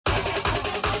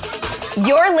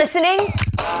You're listening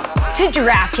to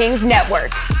DraftKings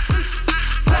Network.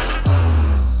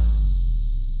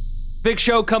 Big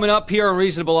show coming up here on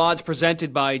Reasonable Odds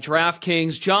presented by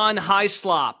DraftKings. John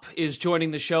Hyslop is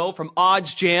joining the show from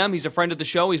Odds Jam. He's a friend of the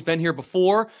show. He's been here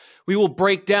before. We will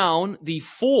break down the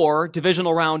 4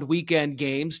 divisional round weekend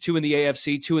games, 2 in the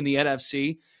AFC, 2 in the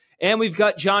NFC. And we've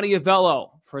got Johnny Avello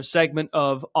for a segment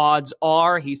of Odds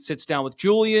Are. He sits down with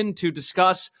Julian to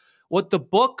discuss what the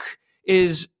book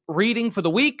is reading for the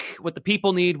week, what the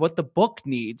people need, what the book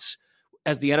needs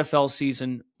as the NFL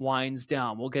season winds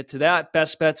down. We'll get to that.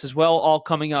 Best bets as well, all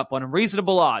coming up on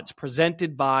Reasonable Odds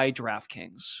presented by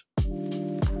DraftKings.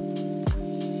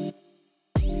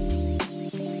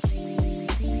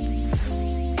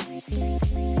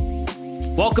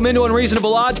 Welcome into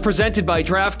Unreasonable Odds, presented by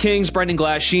DraftKings. Brendan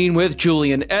Glasheen with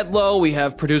Julian Edlow. We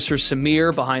have producer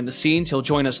Samir behind the scenes. He'll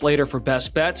join us later for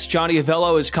Best Bets. Johnny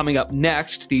Avello is coming up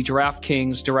next, the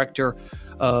DraftKings director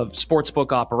of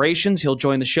sportsbook operations. He'll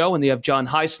join the show, and they have John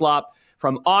Hyslop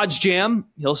from Odds Jam.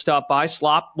 He'll stop by.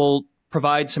 Slop will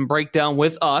provide some breakdown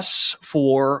with us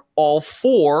for all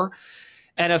 4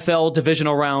 NFL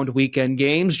divisional round weekend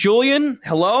games. Julian,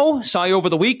 hello. Saw you over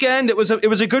the weekend. It was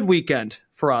a good weekend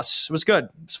for us. It was good.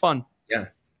 It was fun. Yeah.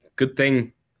 Good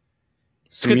thing.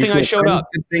 Good thing I showed up.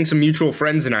 Good thing some mutual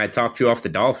friends and I talked you off the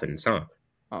Dolphins, huh?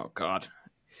 Oh, God.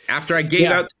 After I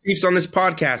gave out the Chiefs on this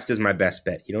podcast as my best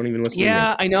bet. You don't even listen to me.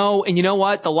 Yeah, I know. And you know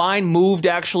what? The line moved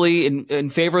actually in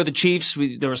favor of the Chiefs.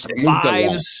 There were some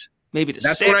 5s, maybe to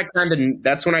 6.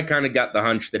 That's when I kind of got the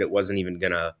hunch that it wasn't even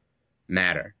going to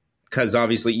matter. Because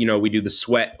obviously, we do the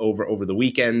sweat over the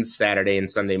weekends, Saturday and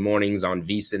Sunday mornings on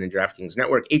VSiN and DraftKings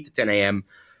Network, 8 to 10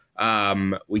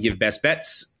 a.m. We give best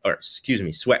bets,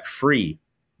 sweat-free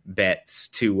bets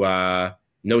to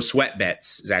no sweat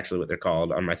bets is actually what they're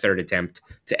called on my third attempt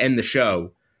to end the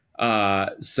show.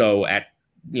 So at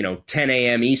 10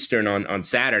 a.m. Eastern on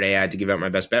Saturday, I had to give out my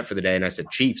best bet for the day, and I said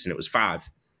Chiefs, and it was 5.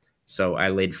 So I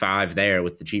laid 5 there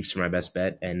with the Chiefs for my best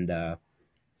bet, and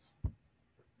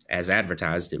as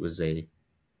advertised, it was a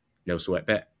no sweat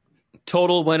bet.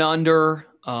 Total went under.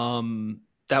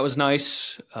 That was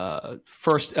nice.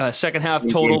 Second half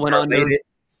total went under.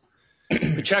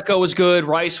 Pacheco was good.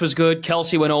 Rice was good.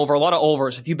 Kelsey went over. A lot of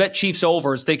overs. If you bet Chiefs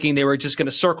overs, thinking they were just going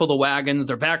to circle the wagons,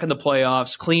 they're back in the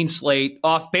playoffs, clean slate,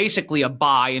 off basically a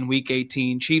bye in Week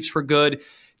 18. Chiefs were good.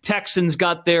 Texans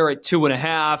got there at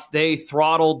 2.5. They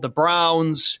throttled the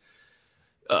Browns.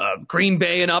 Green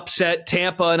Bay an upset,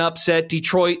 Tampa an upset,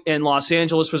 Detroit and Los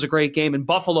Angeles was a great game, and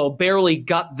Buffalo barely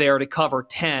got there to cover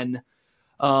 10.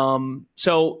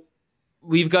 So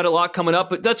we've got a lot coming up,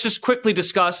 but let's just quickly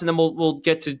discuss, and then we'll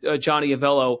get to Johnny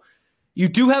Avello. You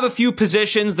do have a few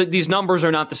positions that these numbers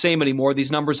are not the same anymore. These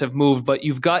numbers have moved, but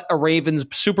you've got a Ravens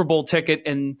Super Bowl ticket,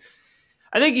 and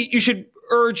I think you should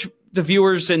urge the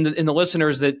viewers and the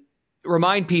listeners that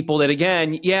remind people that,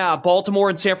 again, Baltimore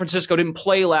and San Francisco didn't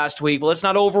play last week, but let's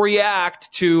not overreact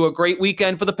to a great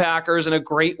weekend for the Packers and a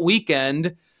great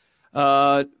weekend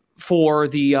for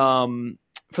the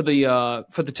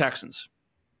Texans.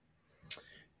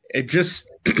 It just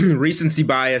recency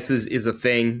bias is a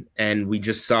thing, and we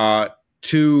just saw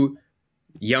 2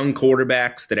 young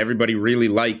quarterbacks that everybody really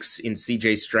likes in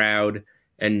C.J. Stroud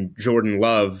and Jordan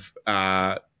Love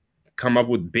come up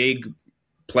with big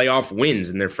playoff wins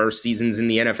in their first seasons in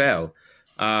the NFL,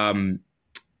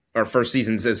 or first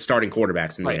seasons as starting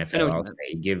quarterbacks in the NFL. I'll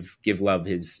say give Love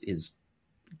his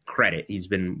credit. He's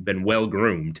been well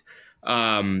groomed,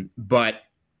 but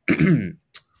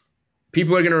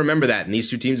people are going to remember that. And these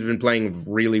 2 teams have been playing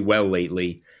really well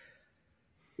lately.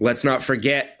 Let's not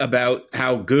forget about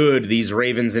how good these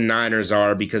Ravens and Niners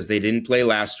are, because they didn't play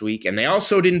last week, and they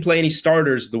also didn't play any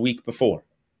starters the week before.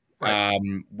 Right.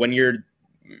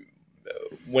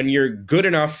 When you're good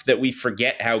enough that we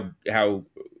forget how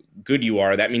good you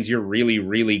are, that means you're really,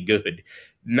 really good.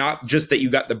 Not just that you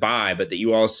got the bye, but that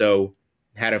you also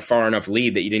had a far enough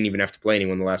lead that you didn't even have to play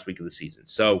anyone the last week of the season.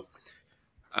 So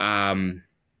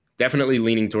definitely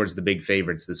leaning towards the big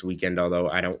favorites this weekend, although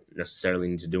I don't necessarily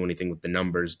need to do anything with the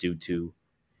numbers due to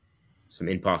some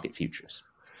in-pocket futures.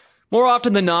 More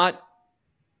often than not,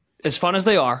 as fun as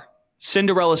they are,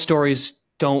 Cinderella stories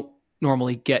don't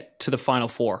normally get to the Final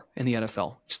Four in the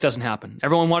NFL. It just doesn't happen.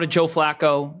 Everyone wanted Joe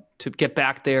Flacco to get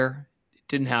back there. It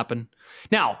didn't happen.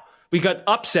 Now, we got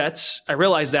upsets. I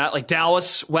realize that. Like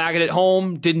Dallas, wagging it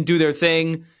home, didn't do their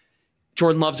thing.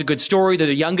 Jordan Love's a good story. They're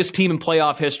the youngest team in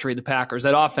playoff history, the Packers.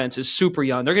 That offense is super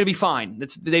young. They're going to be fine.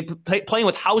 Playing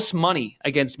with house money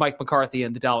against Mike McCarthy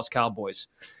and the Dallas Cowboys.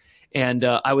 And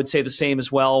I would say the same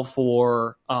as well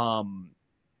for,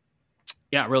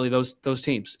 really those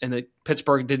teams. And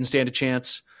Pittsburgh didn't stand a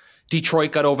chance.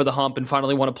 Detroit got over the hump and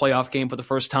finally won a playoff game for the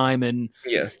first time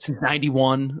since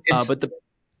 '91.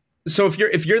 So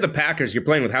if you're the Packers, you're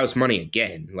playing with house money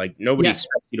again. Like nobody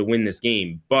expects you to win this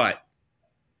game, but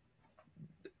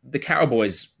the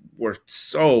Cowboys were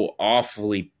so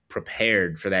awfully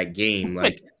prepared for that game.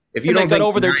 Like if you don't get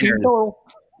over their team total,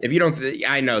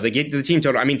 I know they get the team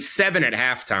total. I mean, 7 at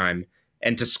halftime,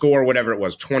 and to score whatever it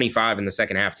was, 25 in the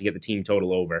second half to get the team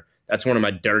total over. That's one of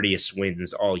my dirtiest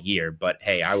wins all year. But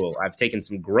hey, I've taken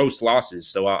some gross losses,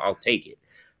 so I'll take it.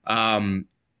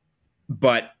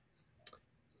 But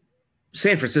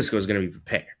San Francisco is going to be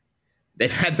prepared. They've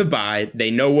had the bye.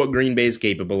 They know what Green Bay is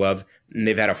capable of, and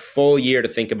they've had a full year to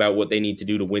think about what they need to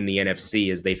do to win the NFC,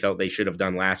 as they felt they should have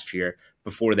done last year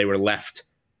before they were left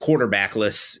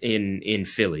quarterbackless in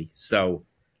Philly. So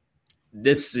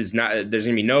this is not. There's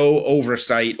going to be no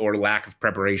oversight or lack of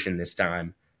preparation this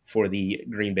time for the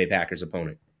Green Bay Packers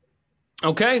opponent.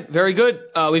 Okay, very good.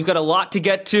 We've got a lot to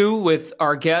get to with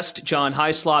our guest, John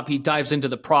Hyslop. He dives into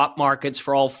the prop markets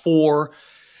for all 4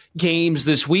 games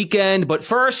this weekend. But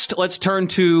first, let's turn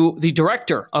to the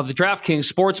director of the DraftKings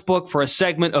Sportsbook for a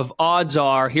segment of Odds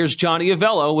Are. Here's Johnny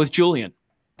Avello with Julian.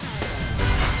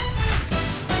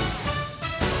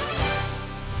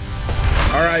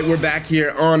 All right, we're back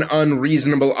here on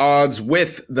Unreasonable Odds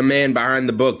with the man behind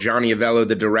the book, Johnny Avello,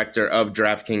 the director of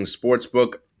DraftKings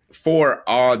Sportsbook for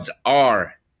Odds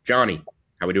Are. Johnny,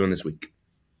 how we doing this week?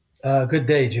 Good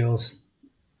day, Jules.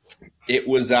 It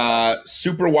was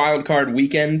super wild card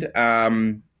weekend.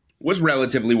 Was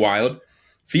relatively wild.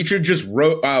 Featured just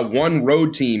one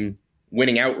road team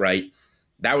winning outright.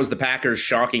 That was the Packers,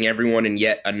 shocking everyone in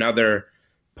yet another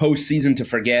postseason to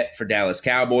forget for Dallas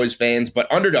Cowboys fans.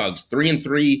 But underdogs,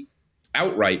 3-3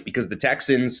 outright, because the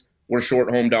Texans were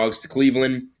short home dogs to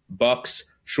Cleveland. Bucks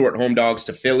short home dogs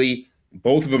to Philly.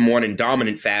 Both of them won in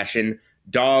dominant fashion.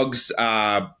 Dogs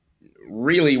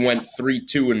really went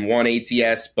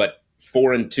 3-2-1 ATS, but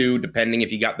 4-2, depending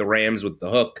if you got the Rams with the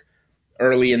hook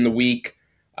early in the week.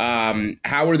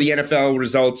 How were the NFL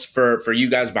results for you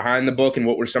guys behind the book, and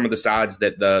what were some of the sides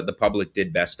that the public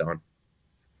did best on?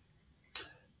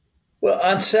 Well,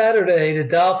 on Saturday, the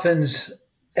Dolphins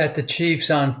at the Chiefs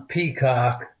on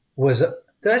Peacock was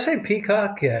 – did I say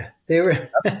Peacock? Yeah. They were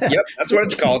 – Yep, that's what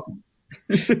it's called.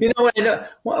 You know,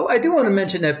 I do want to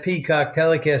mention that Peacock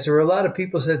telecast. There were a lot of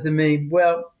people said to me,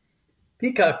 well,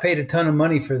 Peacock paid a ton of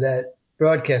money for that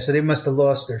broadcast, so they must have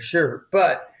lost their shirt.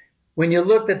 But when you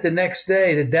looked at the next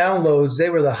day, the downloads,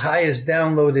 they were the highest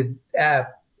downloaded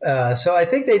app. So I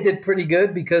think they did pretty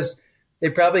good, because they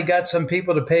probably got some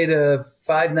people to pay the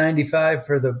 $5.95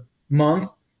 for the month.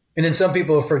 And then some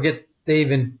people forget they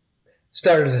even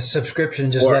started the subscription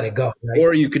and just let it go. Right?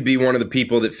 Or you could be one of the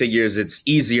people that figures it's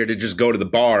easier to just go to the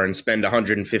bar and spend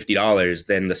 $150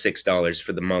 than the $6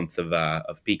 for the month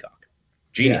of Peacock.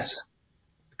 Genius. Yes.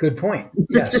 Good point.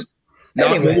 Yes.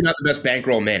 Maybe not the best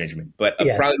bankroll management, but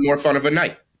probably more fun of a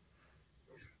night.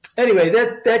 Anyway,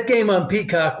 that game on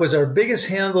Peacock was our biggest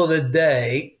handle of the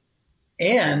day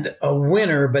and a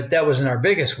winner, but that wasn't our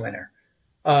biggest winner.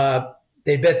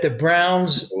 They bet the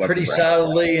Browns pretty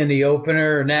solidly in the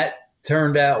opener, and that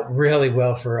turned out really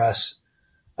well for us.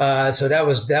 So that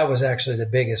was actually the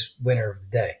biggest winner of the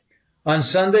day. On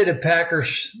Sunday, the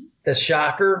Packers, the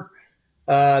shocker,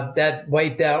 that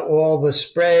wiped out all the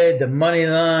spread, the money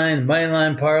line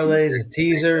parlays, the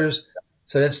teasers.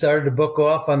 So that started the book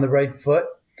off on the right foot.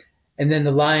 And then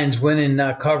the Lions winning,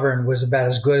 not covering, was about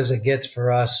as good as it gets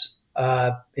for us,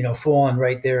 falling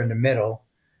right there in the middle.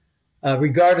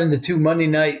 Regarding the 2 Monday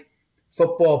night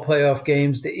football playoff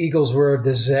games, the Eagles were a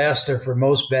disaster for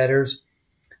most bettors,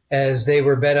 as they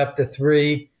were bet up to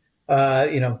 3,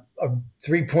 a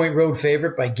 3-point road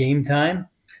favorite by game time.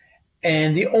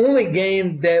 And the only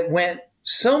game that went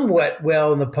somewhat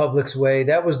well in the public's way,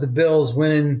 that was the Bills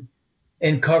winning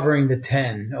and covering the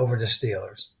 10 over the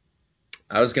Steelers.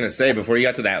 I was going to say, before you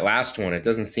got to that last one, it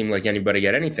doesn't seem like anybody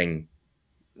got anything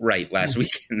right last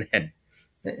weekend then.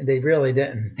 They really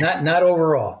didn't. Not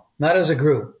overall. Not as a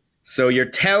group. So you're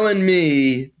telling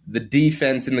me the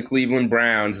defense in the Cleveland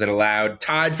Browns that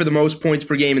tied for the most points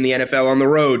per game in the NFL on the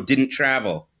road didn't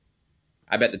travel?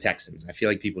 I bet the Texans. I feel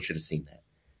like people should have seen that.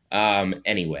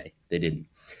 Anyway, they didn't.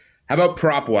 How about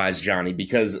prop-wise, Johnny?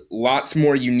 Because lots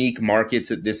more unique markets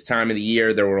at this time of the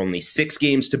year. There were only 6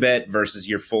 games to bet versus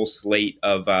your full slate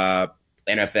of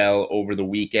NFL over the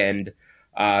weekend.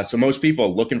 So most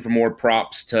people looking for more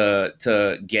props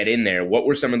to get in there. What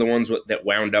were some of the ones that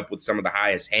wound up with some of the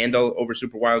highest handle over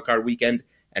Super Wildcard Weekend,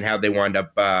 and how they wound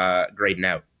up grading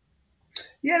out?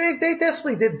 Yeah, they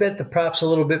definitely did bet the props a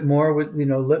little bit more with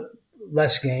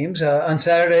less games. On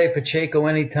Saturday, Pacheco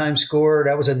anytime score,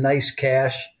 that was a nice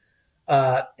cash.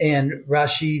 and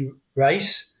Rashid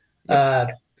Rice,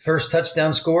 first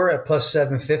touchdown score at plus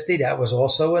 750. That was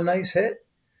also a nice hit.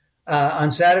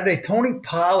 On Saturday, Tony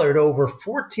Pollard over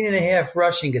 14.5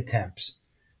 rushing attempts,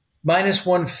 minus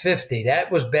 150.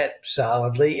 That was bet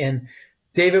solidly. And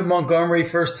David Montgomery,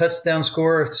 first touchdown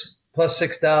score, it's plus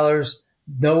 $6.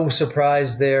 No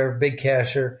surprise there. Big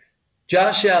casher.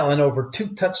 Josh Allen over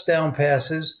 2 touchdown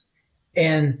passes,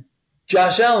 and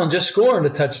Josh Allen just scoring a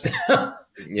touchdown.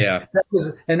 Yeah.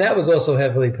 that was also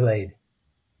heavily played.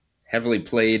 Heavily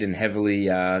played and heavily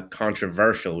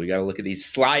controversial. We got to look at these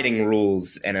sliding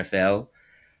rules, NFL.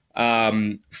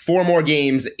 4 more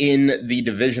games in the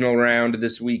divisional round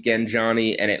this weekend,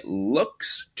 Johnny, and it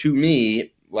looks to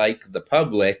me like the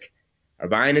public are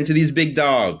buying into these big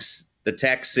dogs. The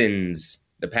Texans,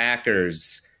 the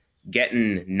Packers,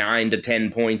 getting 9 to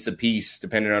 10 points apiece,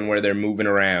 depending on where they're moving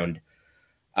around.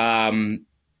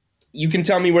 You can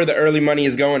tell me where the early money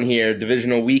is going here,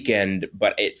 divisional weekend,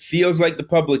 but it feels like the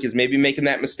public is maybe making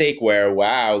that mistake where,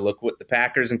 wow, look what the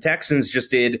Packers and Texans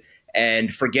just did,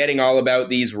 and forgetting all about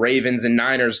these Ravens and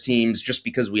Niners teams just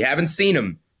because we haven't seen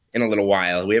them in a little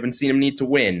while. We haven't seen them need to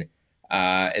win,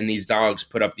 and these dogs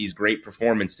put up these great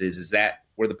performances. Is that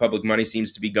where the public money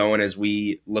seems to be going as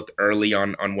we look early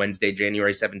on Wednesday,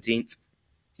 January 17th?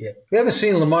 Yeah, we haven't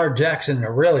seen Lamar Jackson in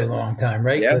a really long time,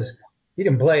 right? Because he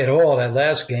didn't play at all that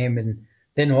last game and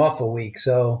then off a week.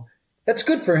 So that's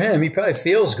good for him. He probably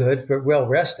feels good, but well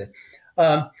rested.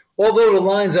 Although the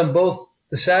lines on both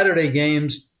the Saturday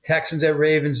games, Texans at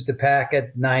Ravens, the Pack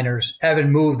at Niners,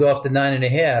 haven't moved off the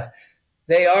 9.5,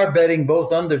 they are betting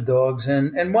both underdogs.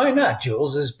 And why not,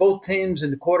 Jules? As both teams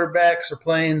and the quarterbacks are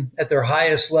playing at their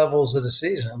highest levels of the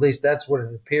season. At least that's what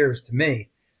it appears to me.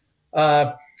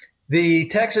 The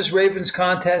Texas Ravens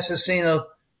contest has seen a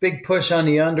big push on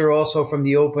the under also from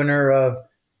the opener of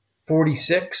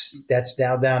 46. That's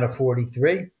now down to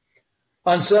 43.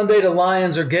 On Sunday, the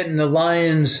Lions are getting the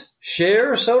Lions'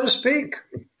 share, so to speak,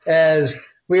 as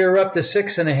we are up to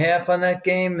 6.5 on that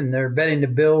game, and they're betting the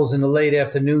Bills in the late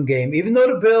afternoon game. Even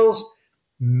though the Bills,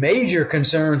 major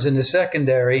concerns in the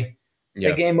secondary,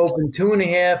 the game opened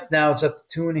 2.5. Now it's up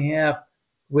to 2.5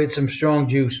 with some strong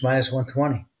juice, minus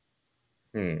 120.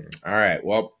 All right.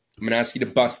 Well, I'm going to ask you to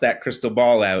bust that crystal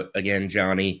ball out again,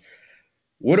 Johnny.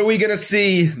 What are we going to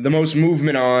see the most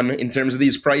movement on in terms of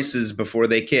these prices before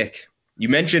they kick? You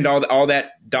mentioned all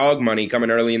that dog money coming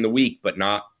early in the week, but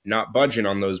not budging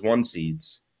on those 1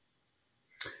 seeds.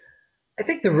 I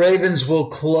think the Ravens will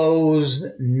close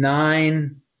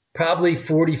 9, probably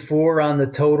 44 on the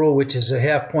total, which is a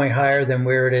half point higher than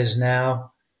where it is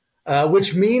now,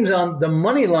 which means on the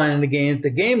money line in the game, if the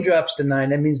game drops to 9,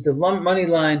 that means the money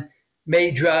line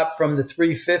may drop from the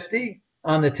 350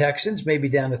 on the Texans, maybe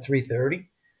down to 330.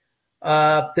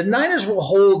 The Niners will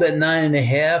hold at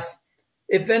 9.5.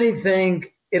 If anything,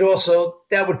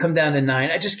 that would come down to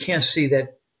 9. I just can't see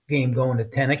that game going to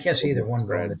 10. I can't see either one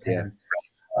going to 10.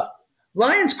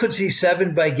 Lions could see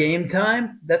 7 by game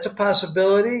time. That's a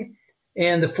possibility.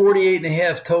 And the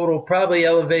 48.5 total probably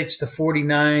elevates to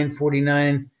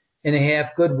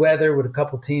 49.5. Good weather with a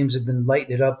couple teams have been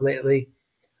lighting it up lately.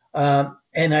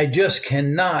 And I just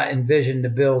cannot envision the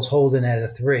Bills holding at a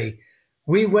 3.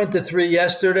 We went to 3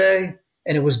 yesterday,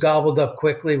 and it was gobbled up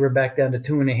quickly. We're back down to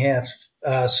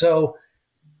 2.5. So,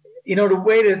 the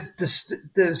way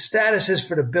the status is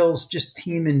for the Bills, just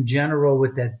team in general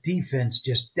with that defense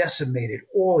just decimated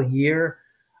all year,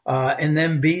 and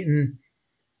then beating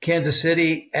Kansas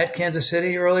City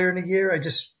earlier in the year. I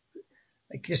just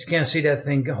can't see that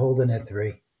thing holding at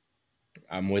 3.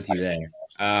 I'm with you there.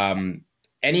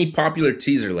 Any popular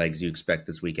teaser legs you expect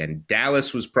this weekend?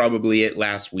 Dallas was probably it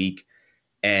last week,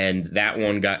 and that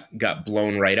one got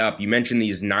blown right up. You mentioned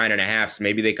these 9.5s.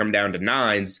 Maybe they come down to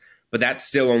 9s, but that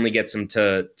still only gets them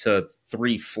to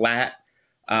 3 flat.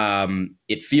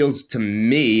 It feels to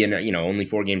me, and only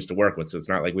 4 games to work with, so it's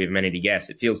not like we have many to guess.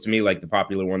 It feels to me like the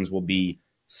popular ones will be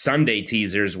Sunday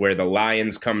teasers where the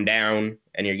Lions come down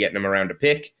and you're getting them around a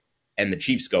pick, and the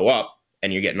Chiefs go up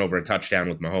and you're getting over a touchdown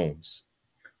with Mahomes.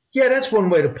 Yeah, that's one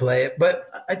way to play it. But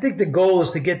I think the goal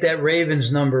is to get that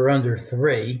Ravens number under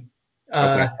 3.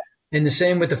 Okay. And the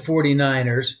same with the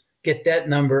 49ers, get that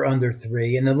number under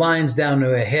 3. And the line's down to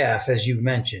 0.5, as you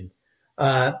mentioned.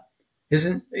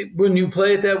 When you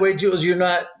play it that way, Jules, you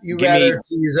rather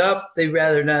tease up, they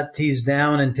rather not tease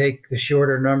down and take the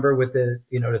shorter number with the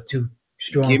 2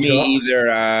 strong Give me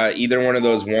chalk. either one of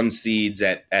those 1 seeds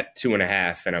at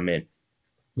 2.5, and I'm in.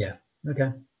 Yeah.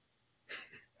 Okay.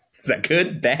 Is that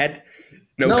good? Bad?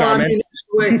 No comment?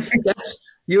 I mean,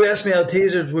 you asked me how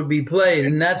teasers would be played,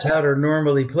 and that's how they're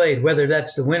normally played. Whether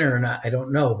that's the winner or not, I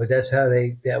don't know, but that's how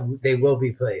they will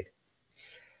be played.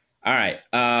 All right.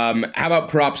 How about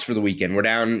props for the weekend? We're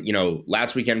down,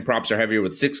 last weekend props are heavier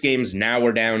with 6 games. Now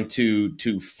we're down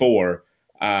to 4.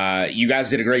 You guys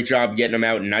did a great job getting them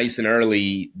out nice and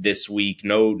early this week.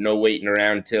 No waiting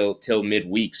around till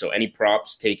midweek. So any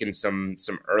props, taking some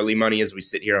early money as we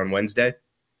sit here on Wednesday?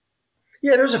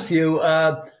 Yeah, there's a few.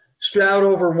 Stroud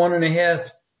over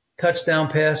 1.5 touchdown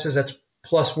passes. That's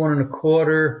plus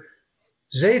 1.25.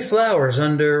 Zay Flowers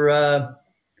under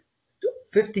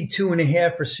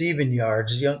 52.5 receiving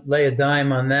yards. You lay a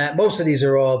dime on that. Most of these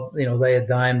are all, lay a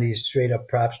dime, these straight up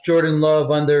props. Jordan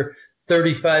Love under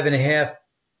 35.5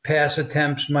 pass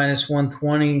attempts, minus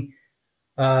 120.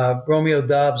 Romeo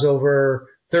Dobbs over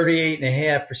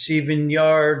 38.5 receiving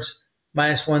yards,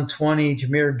 minus 120.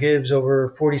 Jahmyr Gibbs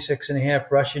over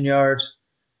 46.5 rushing yards.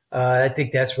 I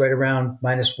think that's right around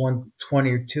minus 120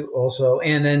 or 2 also.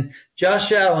 And then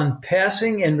Josh Allen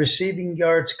passing and receiving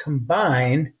yards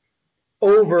combined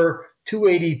over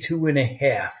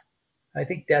 282.5. I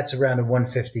think that's around a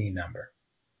 115 number.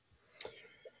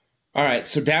 All right,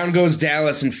 so down goes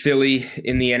Dallas and Philly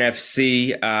in the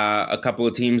NFC. A couple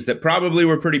of teams that probably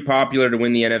were pretty popular to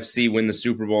win the NFC, win the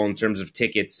Super Bowl in terms of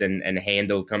tickets and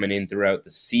handle coming in throughout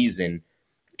the season.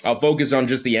 I'll focus on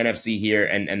just the NFC here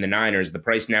and the Niners. The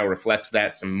price now reflects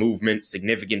that, some movement,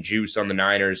 significant juice on the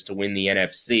Niners to win the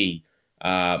NFC.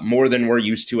 More than we're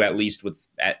used to, at least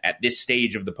at this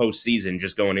stage of the postseason,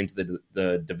 just going into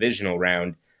the divisional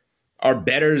round. Are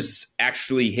bettors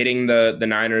actually hitting the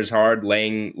Niners hard,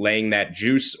 laying that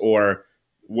juice, or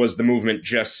was the movement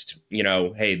just,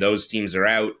 hey, those teams are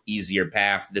out, easier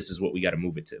path, this is what we got to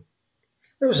move it to?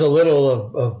 There was a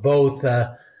little of both.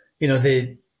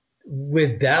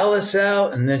 With Dallas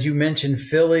out, and as you mentioned,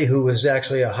 Philly, who was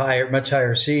actually a much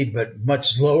higher seed, but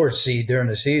much lower seed during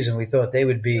the season, we thought they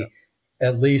would be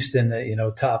at least in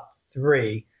the top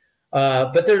 3.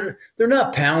 But they're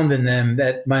not pounding them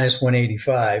at minus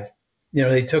 185.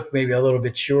 They took maybe a little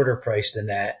bit shorter price than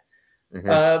that.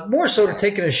 Mm-hmm. More so to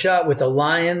taking a shot with the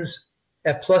Lions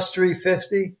at plus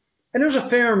 350. And there's a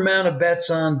fair amount of bets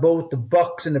on both the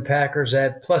Bucs and the Packers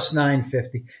at plus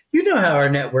 950. You know how our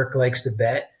network likes to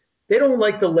bet. They don't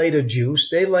like the later juice.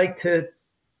 They like to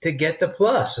get the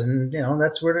plus. And,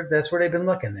 that's where they've been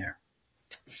looking there.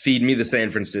 Feed me the San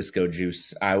Francisco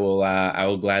juice. I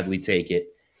will gladly take it.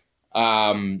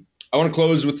 I want to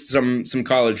close with some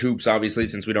college hoops, obviously,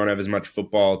 since we don't have as much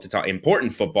football to talk,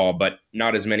 important football, but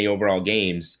not as many overall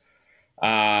games.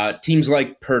 Teams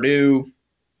like Purdue,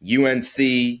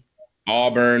 UNC,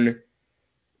 Auburn,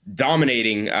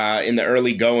 dominating in the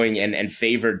early going and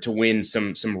favored to win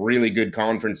some really good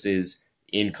conferences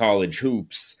in college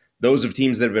hoops. Those are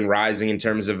teams that have been rising in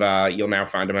terms of you'll now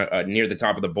find them near the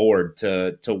top of the board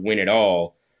to win it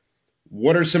all.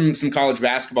 What are some college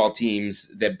basketball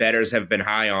teams that bettors have been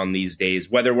high on these days,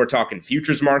 whether we're talking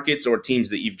futures markets or teams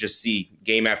that you've just see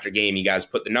game after game, you guys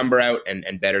put the number out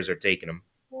and bettors are taking them?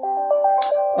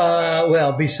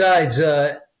 Well, besides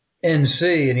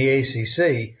NC and the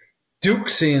ACC,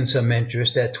 Duke's seeing some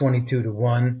interest at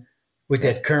 22-1 with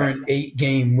that current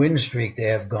 8-game win streak they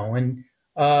have going.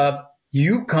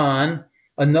 UConn,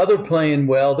 another playing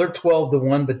well. They're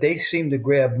 12-1, but they seem to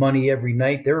grab money every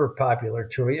night. They're a popular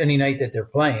choice any night that they're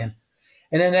playing.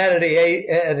 And then out of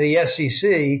the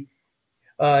SEC,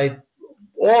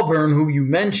 Auburn, who you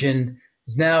mentioned,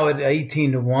 is now at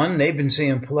 18-1. They've been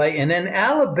seeing play. And then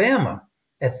Alabama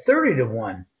at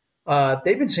 30-1.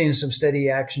 They've been seeing some steady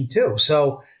action too.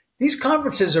 So these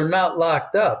conferences are not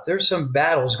locked up. There's some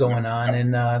battles going on,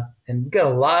 and we've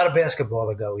got a lot of basketball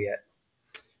to go yet.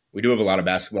 We do have a lot of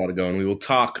basketball to go, and we will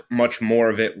talk much more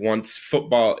of it once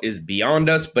football is beyond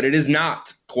us, but it is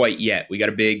not quite yet. We got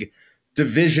a big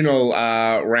divisional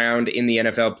round in the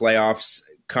NFL playoffs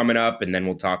coming up, and then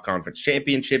we'll talk conference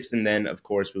championships, and then, of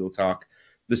course, we will talk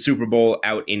the Super Bowl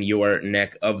out in your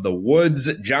neck of the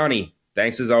woods. Johnny,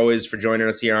 thanks as always for joining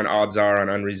us here on Odds Are on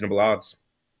Unreasonable Odds.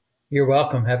 You're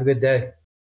welcome. Have a good day.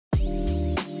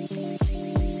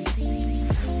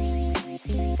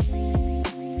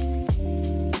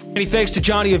 Many thanks to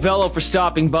Johnny Avello for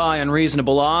stopping by on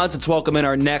Reasonable Odds. Let's welcome in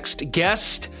our next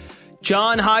guest,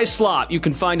 John Hyslop. You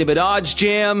can find him at Odds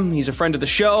Jam. He's a friend of the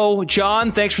show.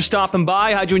 John, thanks for stopping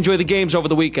by. How'd you enjoy the games over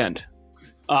the weekend?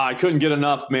 I couldn't get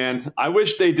enough, man. I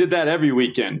wish they did that every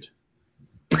weekend.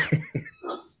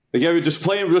 They gotta just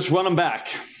run them back.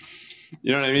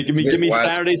 You know what I mean? Give me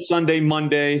Saturday, Sunday,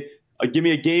 Monday. Give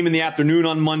me a game in the afternoon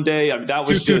on Monday. That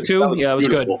was just yeah, it was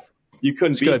beautiful. Good. You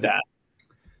couldn't beat that.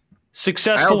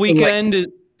 Successful weekend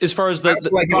as far as the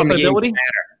profitability.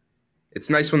 It's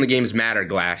nice when the games matter,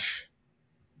 Glash.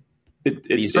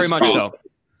 It's very much so.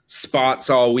 Spots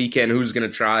all weekend. Who's going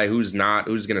to try? Who's not?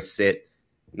 Who's going to sit?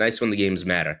 Nice when the games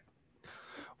matter.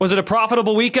 Was it a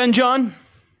profitable weekend, John?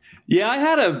 Yeah, I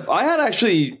had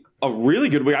actually a really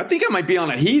good week. I think I might be on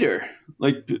a heater,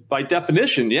 like by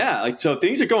definition. Yeah, like so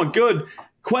things are going good.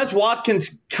 Quez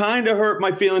Watkins kind of hurt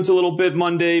my feelings a little bit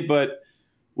Monday, but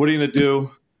what are you gonna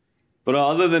do? But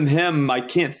other than him, I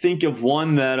can't think of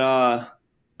one that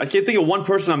I can't think of one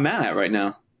person I'm mad at right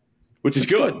now, which is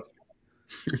good.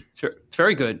 It's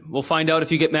very good. We'll find out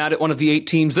if you get mad at one of the 8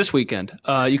 teams this weekend.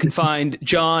 You can find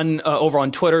John over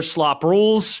on Twitter, Slop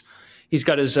Rules. He's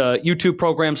got his YouTube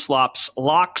program, Slop's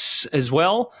Locks, as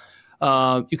well.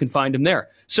 You can find him there.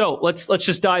 So let's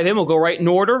just dive in. We'll go right in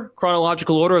order,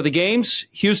 chronological order of the games.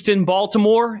 Houston,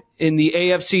 Baltimore in the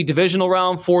AFC Divisional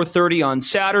round, 4:30 on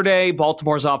Saturday.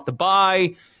 Baltimore's off the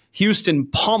bye. Houston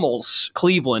pummels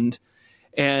Cleveland.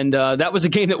 And that was a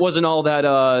game that wasn't all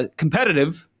that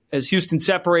competitive. As Houston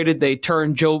separated, they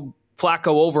turned Joe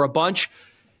Flacco over a bunch.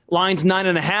 Lines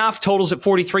 9.5, totals at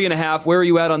 43.5. Where are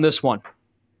you at on this one?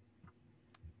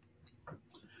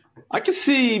 I can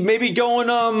see maybe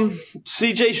going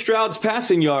C.J. Stroud's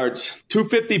passing yards.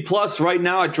 250 plus right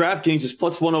now at DraftKings is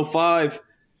plus 105.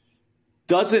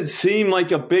 Doesn't seem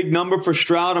like a big number for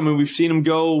Stroud. I mean, we've seen him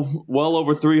go well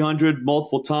over 300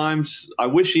 multiple times. I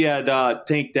wish he had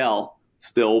Tank Dell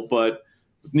still, but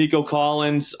Nico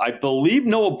Collins, I believe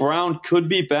Noah Brown could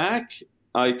be back.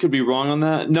 I could be wrong on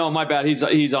that. No, my bad. He's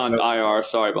on IR.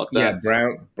 Sorry about that.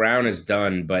 Yeah, Brown is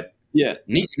done, but yeah,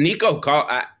 Nico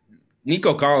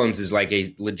Collins is like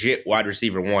a legit wide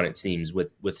receiver one. It seems with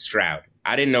Stroud.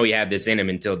 I didn't know he had this in him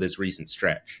until this recent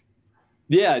stretch.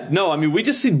 Yeah, no, I mean we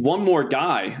just need one more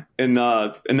guy in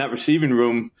that receiving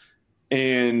room,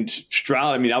 and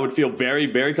Stroud. I mean, I would feel very,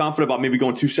 very confident about maybe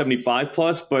going 275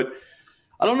 plus, but.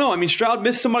 I don't know. I mean, Stroud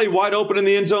missed somebody wide open in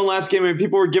the end zone last game. I mean,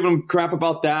 people were giving him crap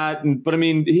about that. But, I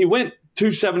mean, he went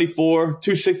 274,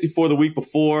 264 the week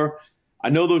before. I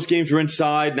know those games were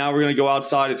inside. Now we're going to go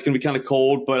outside. It's going to be kind of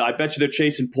cold. But I bet you they're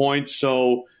chasing points.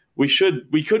 So we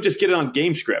could just get it on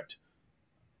game script.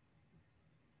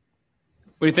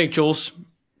 What do you think, Jules?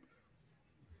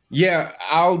 Yeah,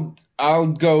 I'll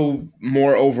go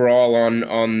more overall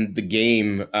on the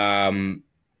game.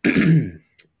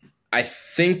 I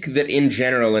think that in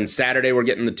general, and Saturday we're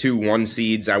getting the 2-1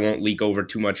 seeds. I won't leak over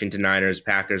too much into Niners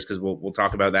Packers because we'll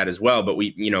talk about that as well. But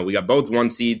we got both 1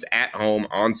 seeds at home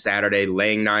on Saturday,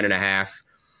 laying 9.5.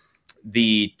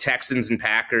 The Texans and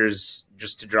Packers,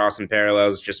 just to draw some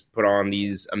parallels, just put on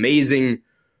these amazing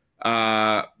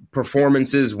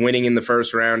performances, winning in the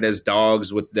first round as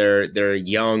dogs with their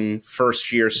young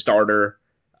first-year starter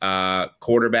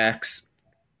quarterbacks.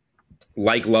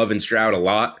 Like Love and Stroud a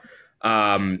lot.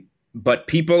 But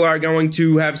people are going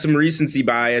to have some recency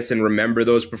bias and remember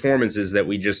those performances that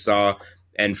we just saw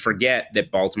and forget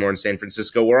that Baltimore and San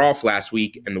Francisco were off last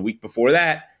week. And the week before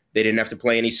that, they didn't have to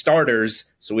play any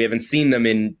starters. So we haven't seen them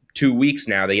in 2 weeks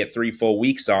now. They get 3 full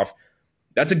weeks off.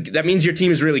 That means your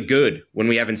team is really good when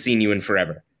we haven't seen you in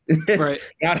forever. Right.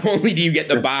 Not only do you get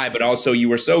the bye, but also you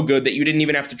were so good that you didn't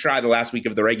even have to try the last week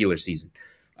of the regular season.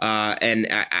 And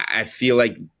I feel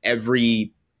like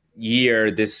every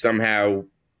year this somehow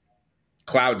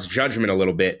clouds judgment a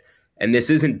little bit. And this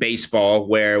isn't baseball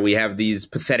where we have these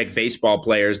pathetic baseball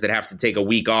players that have to take a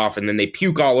week off and then they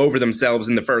puke all over themselves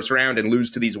in the first round and lose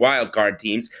to these wild card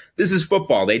teams. This is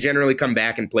football. They generally come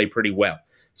back and play pretty well.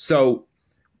 So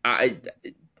I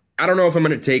don't know if I'm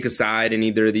going to take a side in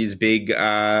either of these big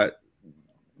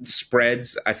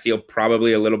spreads. I feel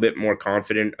probably a little bit more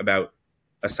confident about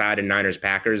a side in Niners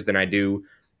Packers than I do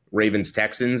Ravens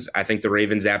Texans. I think the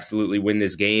Ravens absolutely win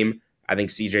this game. I think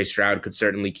CJ Stroud could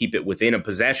certainly keep it within a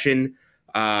possession.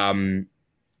 The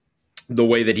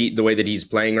way that he's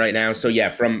playing right now. So yeah,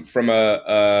 from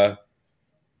a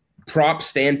prop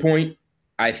standpoint,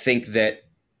 I think that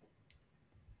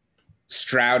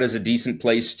Stroud is a decent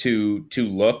place to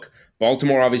look.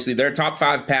 Baltimore, obviously, they're a top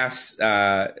 5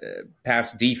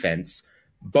 pass defense,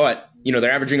 but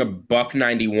they're averaging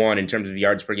 $191 in terms of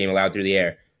yards per game allowed through the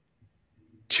air.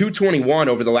 221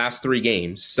 over the last 3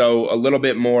 games, so a little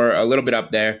bit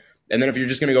up there. And then if you're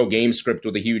just going to go game script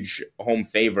with a huge home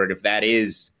favorite, if that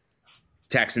is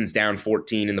Texans down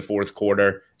 14 in the fourth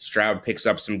quarter, Stroud picks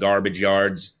up some garbage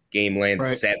yards, game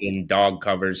lands 7, dog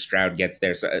covers, Stroud gets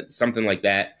there. So something like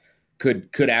that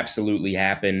could absolutely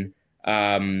happen.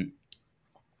 I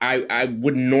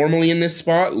would normally in this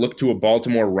spot look to a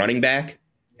Baltimore running back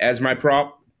as my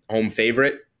prop, home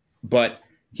favorite, but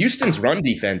Houston's run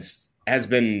defense has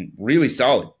been really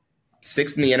solid.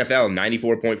 6th in the NFL,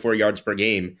 94.4 yards per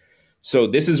game. So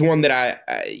this is one that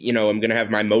I'm going to have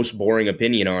my most boring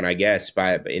opinion on, I guess,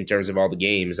 in terms of all the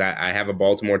games. I have a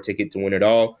Baltimore ticket to win it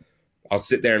all. I'll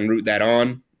sit there and root that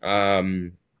on.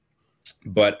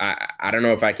 but I don't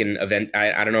know if I can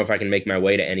I don't know if I can make my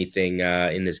way to anything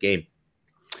in this game.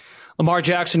 Lamar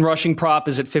Jackson rushing prop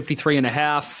is at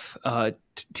 53.5.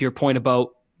 To your point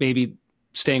about maybe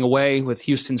staying away with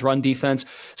Houston's run defense.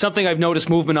 Something I've noticed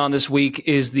movement on this week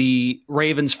is the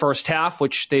Ravens' first half,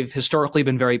 which they've historically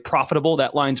been very profitable.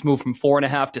 That line's moved from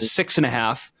 4.5 to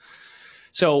 6.5.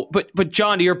 So, but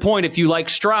John, to your point, if you like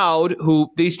Stroud,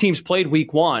 who these teams played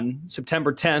week 1,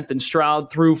 September 10th, and Stroud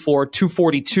threw for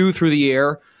 242 through the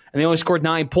air, and they only scored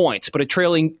 9 points. But a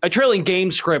trailing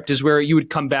game script is where you would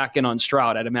come back in on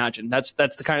Stroud, I'd imagine. That's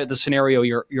the kind of the scenario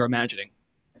you're imagining.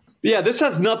 Yeah, this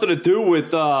has nothing to do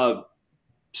with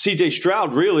C.J.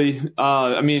 Stroud, really.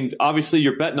 I mean, obviously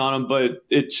you're betting on him, but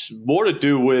it's more to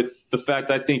do with the fact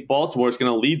that I think Baltimore is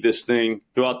going to lead this thing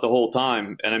throughout the whole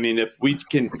time. And I mean, if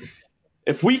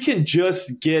we can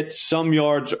just get some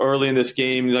yards early in this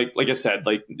game, like I said,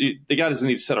 like the guy doesn't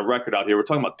need to set a record out here. We're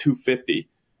talking about 250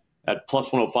 at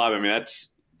plus 105. I mean,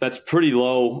 that's pretty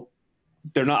low.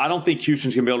 I don't think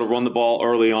Houston's going to be able to run the ball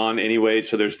early on anyway.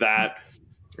 So there's that.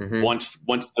 Mm-hmm. Once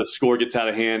the score gets out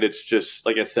of hand, it's just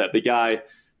like I said, the guy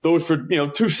throws for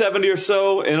 270 or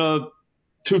so in a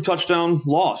 2-touchdown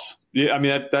loss. Yeah, I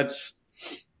mean that's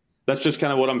just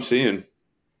kind of what I'm seeing.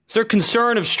 Is there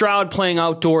concern of Stroud playing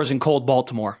outdoors in cold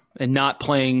Baltimore and not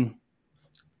playing?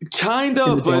 Kind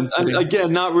of, but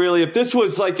again, not really. If this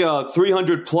was like a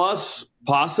 300 plus,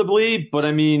 possibly, but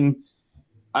I mean,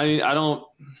 I don't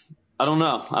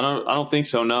know. I don't think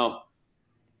so. No.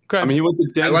 Okay. I mean, he went to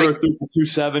Denver threw for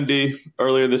 270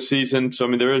 earlier this season, so I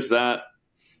mean, there is that.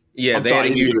 Yeah, they had a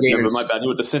huge game. My bad. He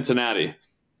went to Cincinnati.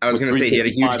 I was going to say he had a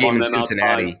huge game in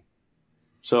Cincinnati. Outside.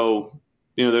 So,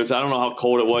 I don't know how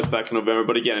cold it was back in November,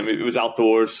 but again, I mean, it was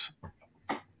outdoors.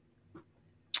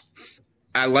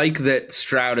 I like that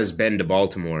Stroud has been to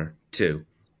Baltimore too.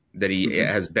 That he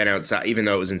has been outside, even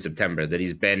though it was in September. That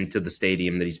he's been to the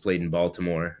stadium. That he's played in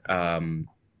Baltimore.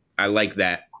 I like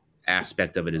that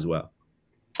aspect of it as well.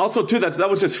 Also, too, that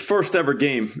was his first ever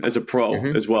game as a pro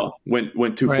as well. Went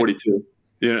 242.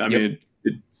 Right. I mean,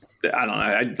 I don't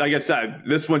know. Like I said,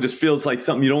 this one just feels like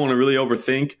something you don't want to really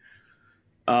overthink.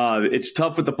 It's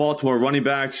tough with the Baltimore running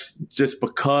backs just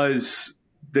because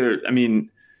they're. I mean,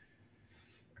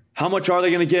 how much are they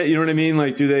going to get? You know what I mean?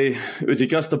 Like, is it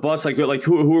Gus the Bus? Like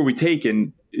who are we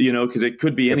taking? Because it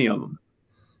could be any of them.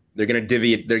 They're going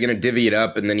to divvy it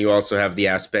up, and then you also have the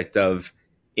aspect of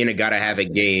in a gotta have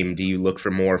it game. Do you look for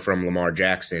more from Lamar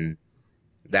Jackson?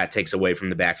 That takes away from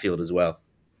the backfield as well.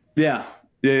 Yeah.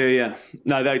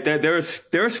 No, they're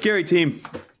a scary team,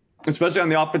 especially on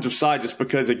the offensive side. Just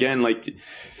because, again, like,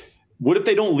 what if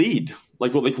they don't lead?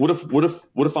 Like what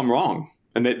if I'm wrong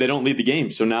and they don't lead the game?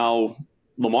 So now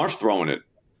Lamar's throwing it.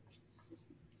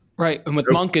 Right, and with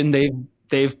Monken,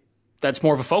 they've that's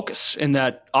more of a focus in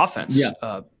that offense,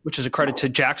 which is a credit to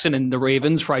Jackson and the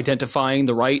Ravens for identifying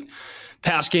the right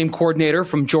pass game coordinator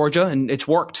from Georgia, and it's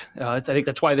worked. I think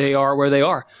that's why they are where they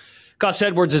are. Gus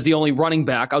Edwards is the only running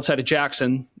back outside of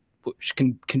Jackson, which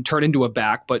can turn into a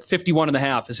back, but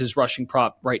 51.5 is his rushing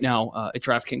prop right now at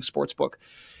DraftKings Sportsbook.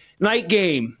 Night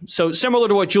game. So similar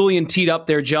to what Julian teed up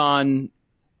there, John,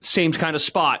 same kind of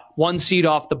spot. 1 seed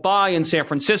off the bye in San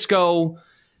Francisco.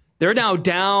 They're now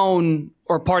down,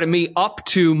 up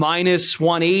to minus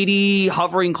 180,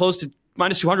 hovering close to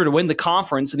minus 200 to win the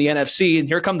conference in the NFC. And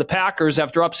here come the Packers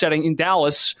after upsetting in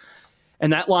Dallas.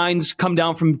 And that line's come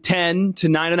down from 10 to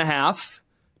 9.5.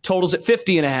 Totals at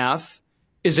 50.5.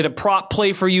 Is it a prop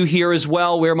play for you here as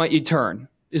well? Where might you turn?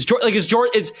 Is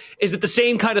it the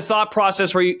same kind of thought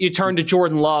process where you turn to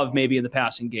Jordan Love maybe in the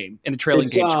passing game in a trailing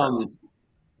game script?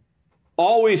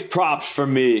 Always props for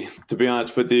me, to be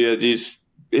honest with you.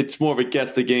 It's more of a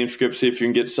guess the game script, see if you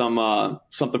can get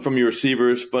something from your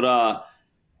receivers. But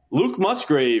Luke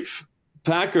Musgrave,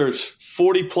 Packers,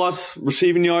 40-plus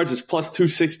receiving yards is plus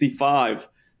 265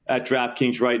 at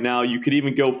DraftKings right now. You could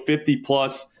even go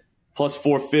 50-plus, plus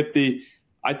 450.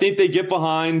 I think they get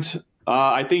behind.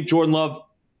 I think Jordan Love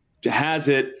has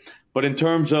it. But in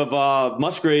terms of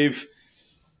Musgrave,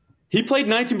 he played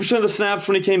 19% of the snaps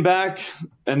when he came back,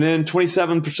 and then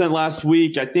 27% last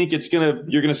week. I think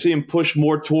you're gonna see him push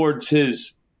more towards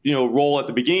his role at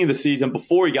the beginning of the season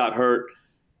before he got hurt.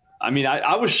 I mean,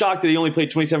 I was shocked that he only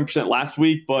played 27% last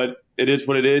week, but it is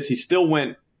what it is. He still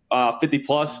went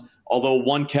 50-plus, although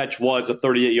one catch was a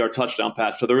 38-yard touchdown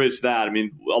pass. So there is that. I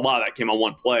mean, a lot of that came on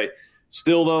one play.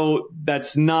 Still, though,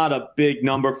 that's not a big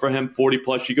number for him,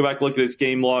 40-plus. You go back and look at his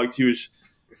game logs. He was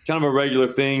kind of a regular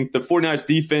thing. The 49ers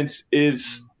defense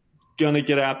is going to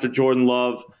get after Jordan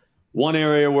Love. One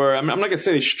area where I'm not going to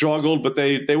say they struggled, but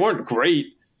they weren't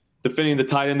great defending the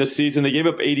tight end this season. They gave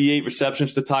up 88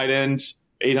 receptions to tight ends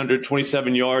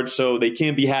 827 yards, so they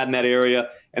can't be had in that area.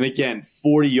 And again,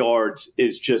 40 yards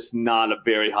is just not a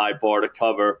very high bar to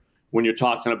cover when you're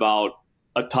talking about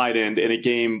a tight end in a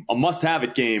game, a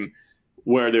must-have-it game,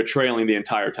 where they're trailing the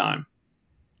entire time.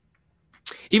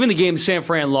 Even the game San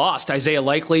Fran lost, Isaiah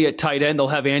Likely at tight end, they'll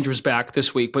have Andrews back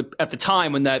this week. But at the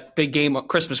time when that big game on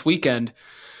Christmas weekend,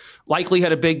 Likely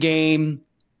had a big game.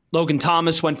 Logan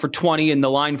Thomas went for 20, and the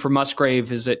line for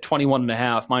Musgrave is at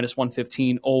 21.5, minus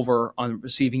 115 over on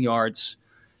receiving yards.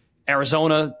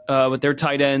 Arizona with their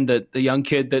tight end, the young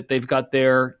kid that they've got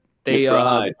there, they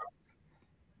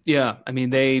yeah, I mean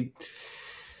they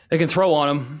can throw on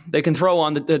him. They can throw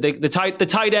on the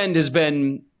tight end has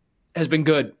been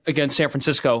good against San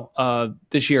Francisco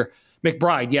this year.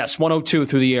 McBride, yes, 102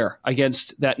 through the air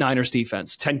against that Niners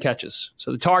defense, 10 catches.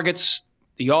 So the targets,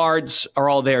 the yards are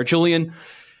all there. Julian,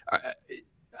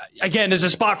 again, there's a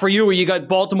spot for you where you got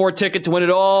Baltimore ticket to win it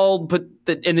all, but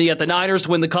and you got the Niners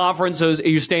to win the conference. So are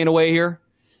you staying away here?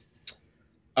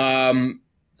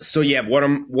 So yeah,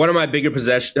 one of my bigger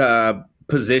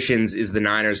positions is the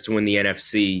Niners to win the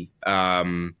NFC.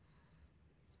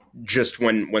 Just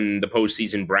when the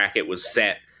postseason bracket was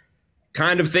set,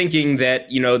 kind of thinking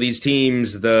that, you know, these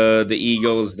teams, the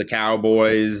Eagles, the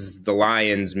Cowboys, the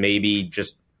Lions, maybe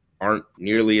just aren't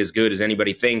nearly as good as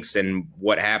anybody thinks. And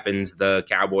what happens? The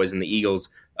Cowboys and the Eagles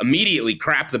immediately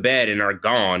crap the bed and are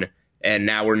gone. And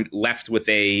now we're left with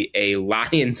a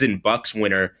Lions and Bucks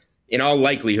winner, in all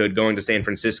likelihood, going to San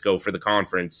Francisco for the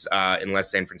conference, unless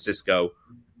San Francisco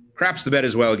craps the bed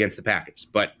as well against the Packers.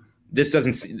 But this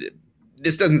doesn't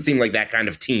seem like that kind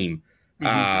of team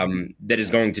that is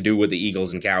going to do what the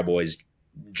Eagles and Cowboys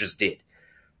just did.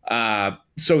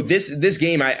 So this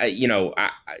game,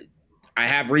 I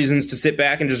have reasons to sit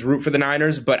back and just root for the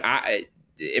Niners, but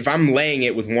if I'm laying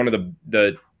it with one of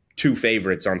the two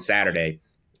favorites on Saturday,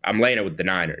 I'm laying it with the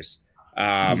Niners.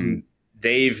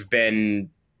 They've been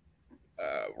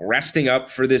resting up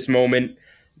for this moment.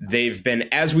 They've been,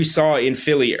 as we saw in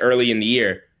Philly early in the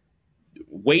year,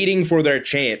 waiting for their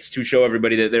chance to show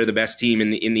everybody that they're the best team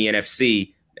in the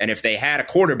NFC. And if they had a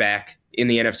quarterback in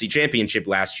the NFC Championship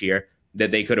last year, that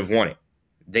they could have won it.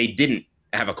 They didn't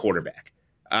have a quarterback.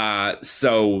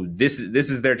 So this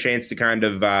is their chance to kind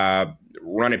of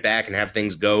run it back and have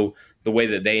things go the way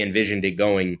that they envisioned it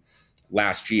going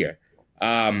last year.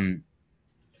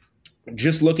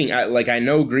 Just looking at, like, I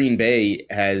know Green Bay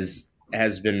has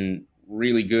been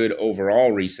really good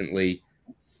overall recently,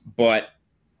 but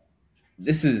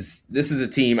this is a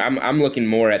team I'm looking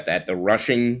more at the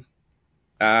rushing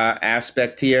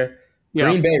aspect here. Yeah.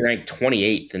 Green Bay ranked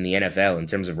 28th in the NFL in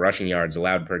terms of rushing yards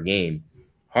allowed per game,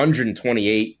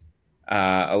 128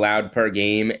 allowed per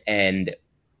game, and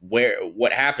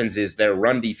what happens is their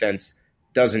run defense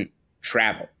doesn't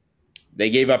travel. They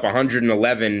gave up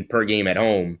 111 per game at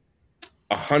home,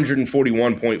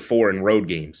 141.4 in road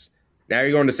games. Now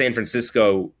you're going to San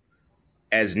Francisco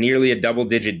as nearly a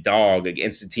double-digit dog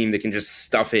against a team that can just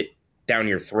stuff it down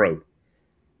your throat.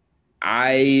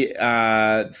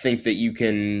 I think that you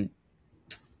can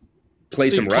play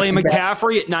some rushing. Play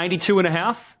McCaffrey at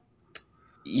 92.5?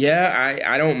 Yeah,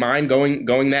 I don't mind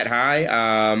going that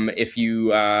high. If you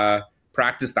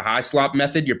practice the Hyslop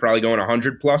method, you're probably going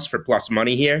 100 plus for plus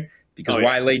money here. Because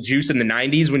why lay juice in the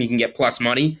 90s when you can get plus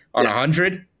money on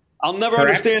 100? I'll never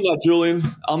understand that, Julian.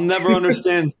 I'll never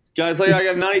understand. Guys, like, I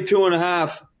got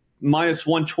 92.5 minus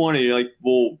 120. You're like,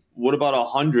 well, what about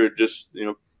 100? Just,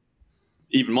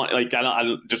 even money. Like, I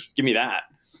don't just give me that.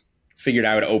 Figured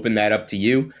I would open that up to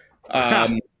you.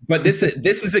 But this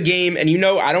is a game, and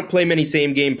I don't play many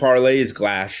same game parlays,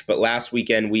 Glash. But last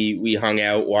weekend we hung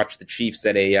out, watched the Chiefs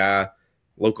at a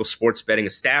local sports betting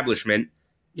establishment.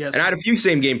 Yes. And I had a few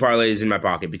same game parlays in my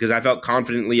pocket because I felt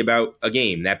confidently about a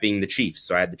game, that being the Chiefs.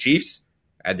 So I had the Chiefs.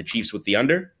 I had the Chiefs with the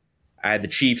under. I had the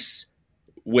Chiefs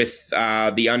with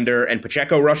the under and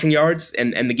Pacheco rushing yards,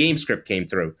 and the game script came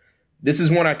through. This is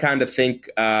one I kind of think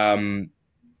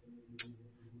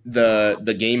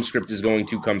the game script is going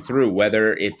to come through,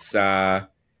 whether it's let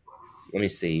me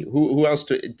see. Who else?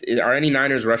 Are any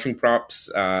Niners rushing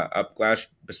props up, Glash?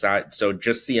 Besides, so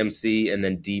just CMC and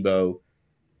then Debo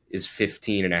is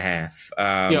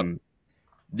 15.5. Yep.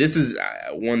 This is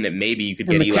one that maybe you could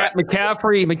get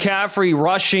McCaffrey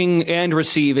rushing and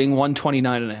receiving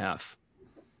 129.5.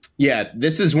 Yeah,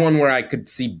 this is one where I could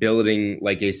see building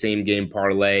like a same game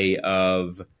parlay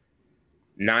of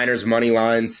Niners money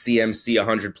lines, CMC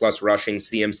 100 plus rushing,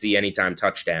 CMC anytime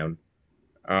touchdown,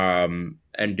 and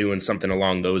doing something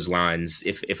along those lines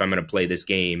if I'm going to play this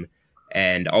game,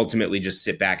 and ultimately just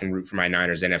sit back and root for my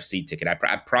Niners NFC ticket. I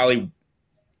probably,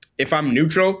 if I'm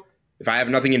neutral, if I have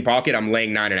nothing in pocket, I'm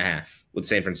laying 9.5 with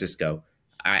San Francisco.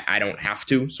 I don't have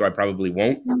to, so I probably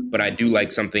won't. But I do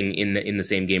like something in the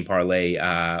same game parlay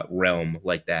realm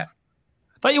like that.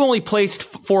 I thought you only placed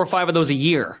 4 or 5 of those a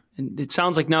year, and it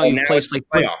sounds like now you've placed like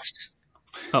playoffs.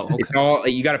 Oh, okay. It's all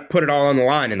you got to put it all on the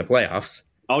line in the playoffs.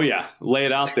 Oh yeah, lay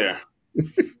it out there.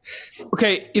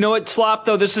 Okay, you know what, Slop,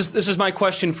 though, this is my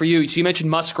question for you. So you mentioned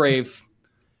Musgrave.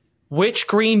 Which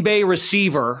Green Bay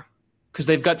receiver, because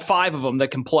they've got 5 of them that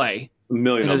can play, A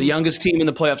million. they're the youngest team in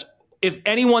the playoffs. If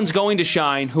anyone's going to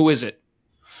shine, who is it?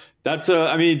 That's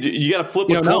I mean, you got to flip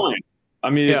a coin. know. I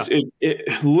mean, Yeah.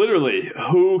 it literally,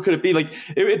 who could it be? Like,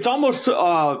 it's almost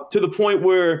to the point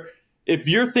where if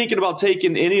you're thinking about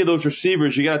taking any of those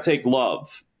receivers, you got to take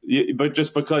Love. But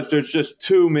just because there's just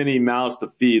too many mouths to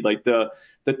feed, like the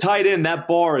tight end, that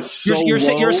bar is so You're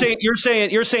low.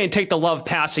 saying take the Love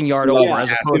passing yard over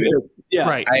as opposed to Yeah,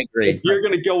 right. I agree. If you're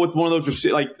going to go with one of those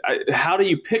receivers, like how do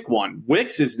you pick one?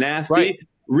 Wicks is nasty. Right.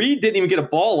 Reed didn't even get a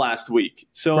ball last week.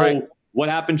 So Right. what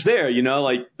happens there? You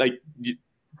know,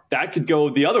 that could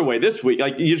go the other way this week.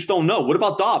 Like, you just don't know. What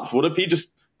about Dobbs? What if he just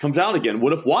comes out again?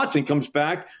 What if Watson comes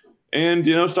back and,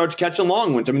 starts catching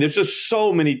long ones? I mean, there's just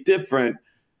so many different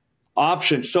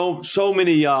options, so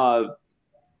many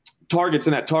targets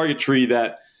in that target tree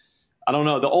that I don't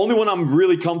know. The only one I'm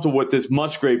really comfortable with is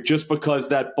Musgrave, just because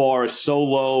that bar is so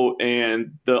low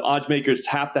and the odds makers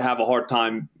have to have a hard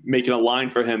time making a line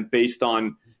for him based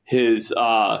on his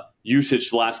usage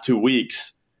the last 2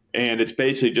 weeks. And it's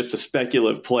basically just a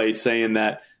speculative play saying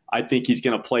that I think he's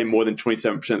going to play more than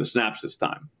 27% of the snaps this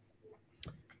time.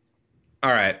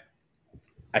 All right.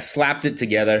 I slapped it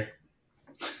together.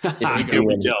 If you do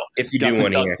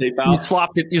want to hear.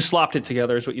 You slopped it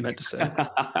together is what you meant to say.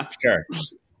 Sure.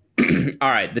 All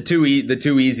right. The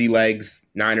two easy legs,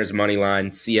 Niners money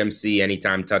line, CMC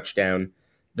anytime touchdown.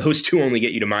 Those two only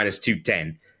get you to minus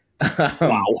 210.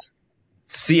 Wow.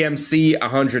 CMC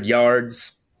 100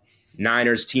 yards.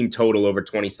 Niners team total over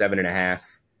 27.5.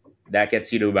 That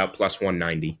gets you to about plus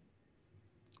 190.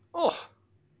 Oh,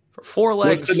 for 4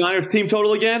 legs. What's the Niners team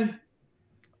total again?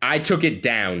 I took it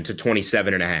down to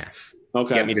 27.5.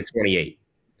 Okay. Get me to 28.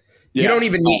 Yeah. You don't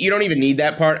even need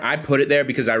that part. I put it there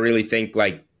because I really think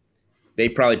like they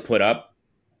probably put up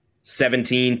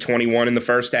 17, 21 in the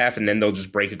first half, and then they'll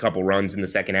just break a couple runs in the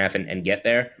second half and get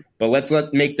there. But let's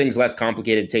make things less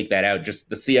complicated. Take that out. Just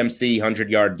the CMC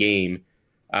 100-yard game,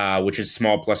 which is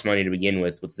small plus money to begin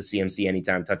with the CMC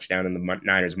anytime touchdown, and the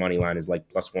Niners money line is like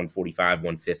plus 145,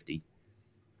 150.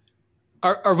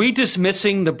 Are we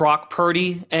dismissing the Brock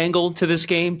Purdy angle to this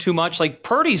game too much? Like,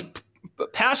 Purdy's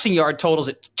passing yard totals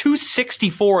at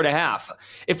 264.5.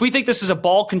 If we think this is a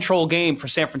ball control game for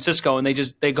San Francisco and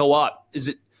they go up, is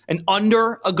it an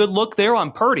under a good look there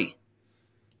on Purdy?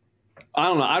 I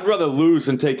don't know. I'd rather lose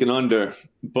than take an under,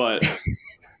 but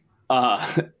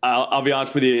I'll be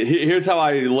honest with you. Here's how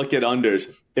I look at unders.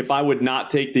 If I would not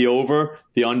take the over,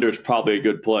 the under is probably a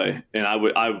good play, and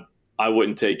I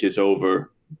wouldn't take his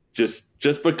over just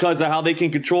because of how they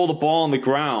can control the ball on the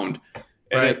ground.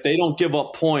 And if they don't give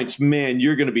up points, man,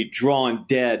 you're going to be drawing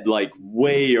dead like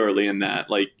way early in that.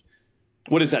 Like,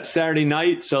 what is that, Saturday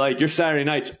night? So like your Saturday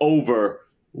night's over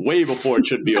way before it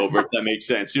should be over, if that makes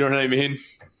sense. You know what I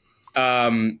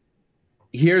mean?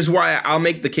 Here's why I'll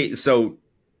make the case. So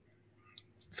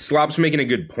Slop's making a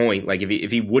good point. Like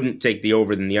if he wouldn't take the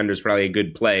over, then the under is probably a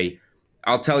good play.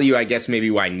 I'll tell you, I guess, maybe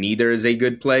why neither is a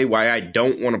good play, why I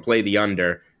don't want to play the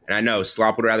under. And I know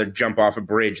Slop would rather jump off a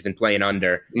bridge than play an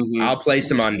under. Mm-hmm. I'll play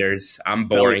some unders. I'm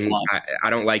boring. I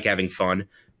don't like having fun.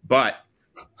 But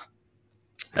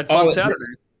had fun Saturday.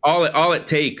 All it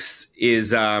takes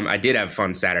is I did have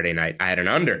fun Saturday night. I had an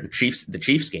under, the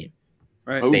Chiefs game.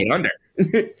 Right. Stayed under.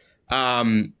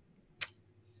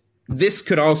 This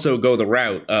could also go the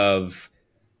route of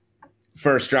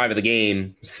first drive of the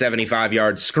game,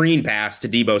 75-yard screen pass to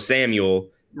Deebo Samuel.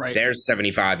 Right. There's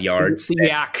 75 yards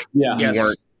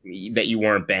that you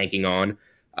weren't banking on.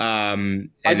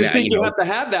 I just think you have to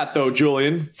have that, though,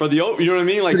 Julian, for the over. You know what I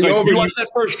mean? Like if you watch that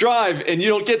first drive and you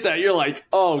don't get that, you're like,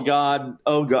 oh, God.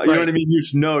 You know what I mean? You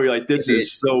just know. You're like, this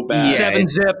is so bad.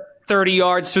 7-zip, 30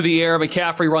 yards through the air.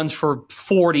 McCaffrey runs for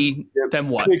 40. Then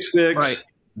what? Pick six. Right.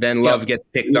 Then Love gets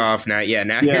picked off. Now you're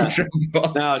in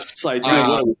trouble. Now it's just like, dude,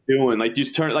 what are we doing? Like, you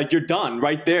just turn, like, you're done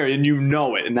right there, and you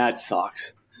know it, and that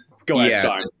sucks. Go ahead,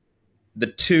 sorry. The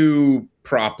two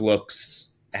prop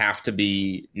looks have to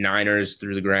be Niners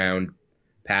through the ground,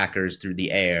 Packers through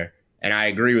the air. And I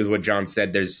agree with what John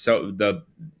said. The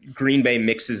Green Bay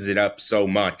mixes it up so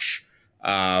much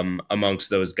amongst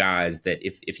those guys that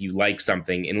if you like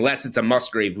something, unless it's a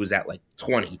Musgrave who's at like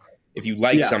 20, if you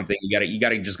like something, you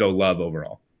gotta just go Love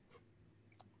overall.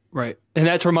 Right. And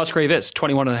that's where Musgrave is,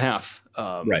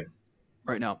 21.5. Right.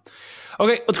 right now.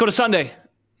 Okay, let's go to Sunday.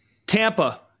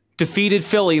 Tampa defeated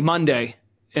Philly Monday,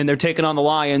 and they're taking on the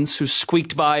Lions, who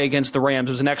squeaked by against the Rams.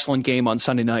 It was an excellent game on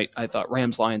Sunday night. I thought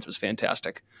Rams-Lions was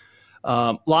fantastic.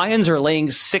 Lions are laying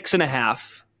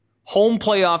 6.5. Home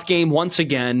playoff game once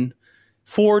again.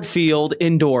 Ford Field,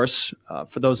 indoors.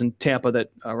 For those in Tampa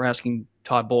that were asking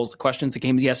Todd Bowles the questions, the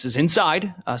game, yes, is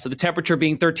inside. So the temperature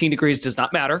being 13 degrees does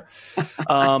not matter.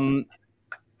 Totals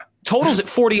at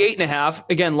 48.5.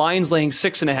 Again, Lions laying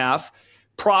 6.5.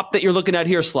 Prop that you're looking at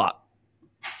here, Slot.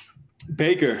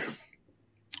 Baker.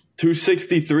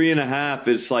 263.5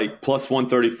 is like plus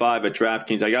 135 at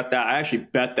DraftKings. I got that. I actually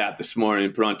bet that this morning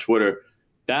and put on Twitter.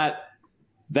 That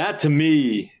to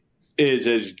me is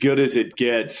as good as it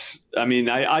gets. I mean,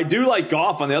 I do like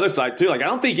Goff on the other side too. Like, I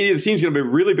don't think any of the team's going to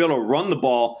really be able to run the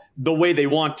ball the way they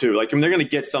want to. Like, I mean, they're going to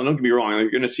get some. Don't get me wrong. You're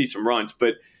going to see some runs,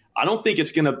 but I don't think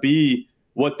it's going to be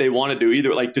what they want to do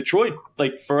either. Like Detroit,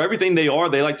 like for everything they are,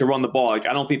 they like to run the ball. Like,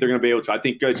 I don't think they're going to be able to. I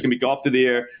think it's going to be Goff through the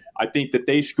air. I think that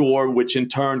they score, which in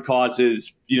turn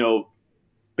causes,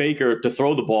 Baker to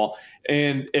throw the ball.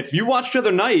 And if you watched the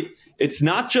other night, it's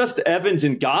not just Evans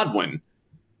and Godwin.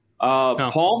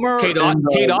 Palmer, Kate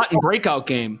Otten breakout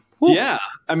game. Woo. Yeah,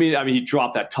 I mean, he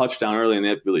dropped that touchdown early, and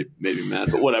it really made me mad.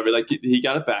 But whatever, like he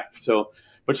got it back. So,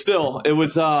 but still, it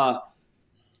was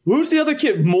who's the other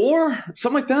kid? Moore,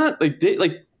 something like that.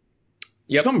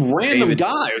 Some random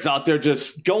guy was out there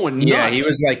just going nuts. Yeah, he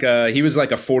was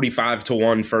like a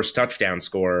 45-1 first touchdown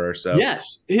scorer or so.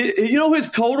 Yes, his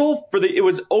total it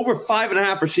was over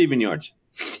 5.5 receiving yards.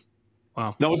 Wow,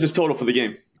 that was his total for the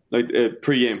game,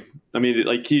 pregame. I mean,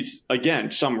 he's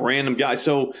again some random guy.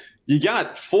 So you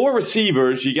got 4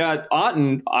 receivers. You got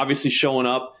Otten obviously showing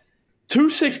up.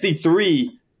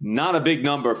 263, not a big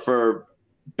number for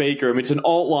Baker. I mean, it's an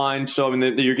alt line, so I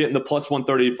mean you're getting the plus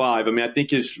 135. I mean, I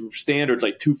think his standard's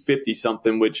like 250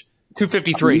 something, which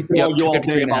 253. You all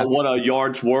think about what a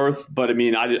yard's worth, but I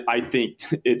mean, I think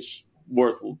it's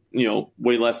worth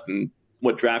way less than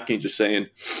what DraftKings is saying.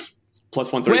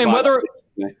 Plus 135.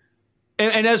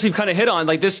 And as we've kind of hit on,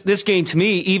 like this game to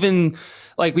me, even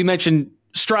like we mentioned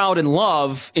Stroud and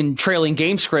Love in trailing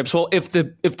game scripts. Well, if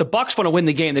the Bucs want to win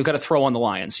the game, they've got to throw on the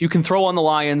Lions. You can throw on the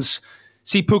Lions.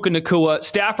 See Puka Nacua,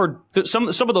 Stafford. Some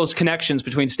of those connections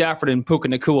between Stafford and Puka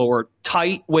Nacua were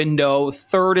tight window,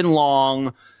 3rd and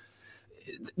long.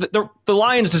 The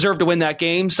Lions deserve to win that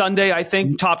game Sunday. I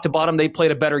think top to bottom they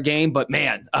played a better game, but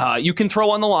man, you can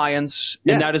throw on the Lions,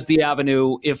 and that is the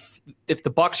avenue. If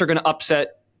the Bucs are going to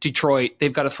upset Detroit,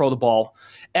 they've got to throw the ball.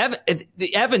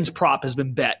 The Evans prop has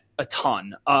been bet a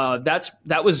ton.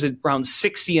 That was around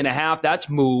 60.5. That's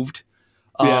moved.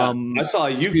 I saw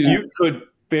you could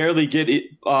barely get it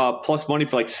plus money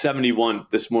for like 71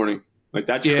 this morning. Like,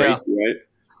 that's crazy, right?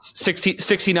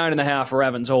 69.5 for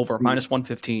Evans over. Minus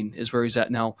 115 is where he's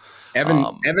at now.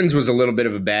 Evans was a little bit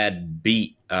of a bad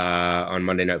beat on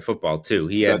Monday Night Football too.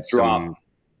 He had some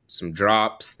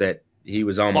drops that he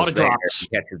was almost there to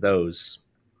catch those.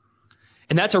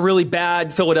 And that's a really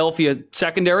bad Philadelphia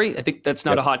secondary. I think that's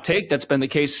not a hot take. That's been the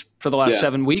case for the last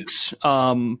 7 weeks.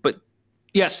 But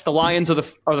yes, the Lions are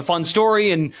the fun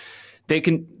story, and they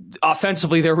can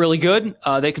offensively, they're really good.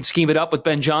 They can scheme it up with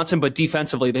Ben Johnson, but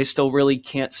defensively, they still really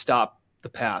can't stop the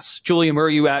pass. Julian, where are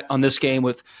you at on this game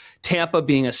with Tampa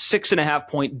being a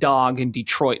 6.5-point dog in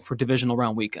Detroit for divisional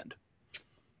round weekend?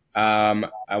 I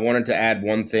wanted to add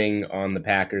one thing on the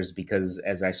Packers because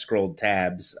as I scrolled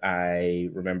tabs, I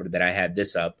remembered that I had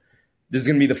this up. This is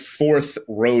going to be the 4th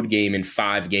road game in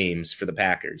 5 games for the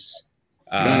Packers.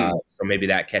 So maybe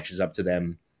that catches up to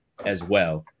them as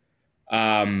well.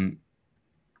 I'm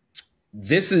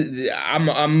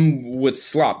with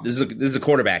Slop. This is a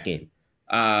quarterback game.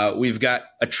 We've got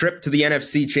a trip to the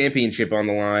NFC Championship on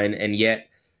the line, and yet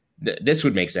this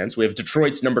would make sense. We have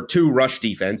Detroit's number 2 rush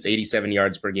defense, 87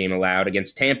 yards per game allowed,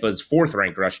 against Tampa's 4th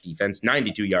ranked rush defense,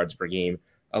 92 yards per game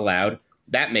allowed.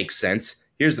 That makes sense.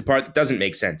 Here's the part that doesn't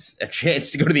make sense. A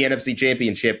chance to go to the NFC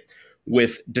Championship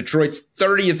with Detroit's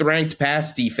 30th ranked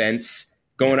pass defense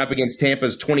going up against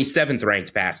Tampa's 27th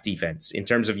ranked pass defense in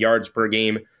terms of yards per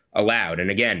game allowed.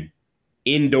 And again,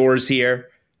 indoors here.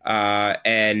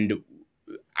 And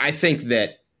I think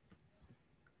that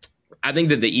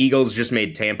the Eagles just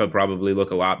made Tampa probably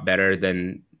look a lot better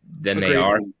than they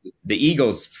are. The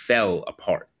Eagles fell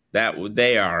apart.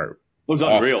 They are was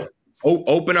unreal.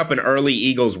 Open up an early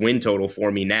Eagles win total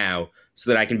for me now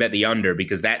so that I can bet the under,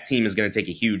 because that team is going to take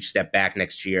a huge step back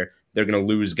next year. They're going to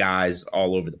lose guys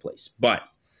all over the place. But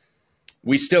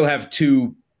we still have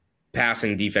 2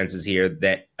 passing defenses here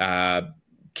that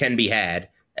can be had,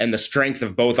 and the strength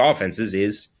of both offenses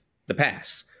is the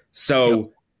pass.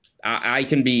 So I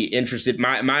can be interested.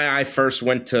 My eye first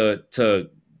went to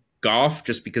Goff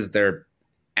just because they're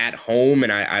at home,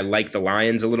 and I like the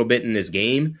Lions a little bit in this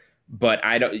game. But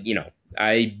I don't,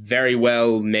 I very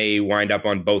well may wind up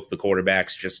on both the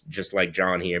quarterbacks, just like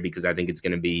John here, because I think it's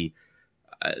going to be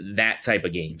that type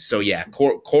of game. So yeah,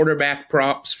 quarterback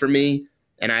props for me,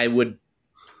 and I would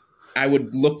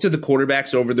look to the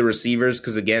quarterbacks over the receivers,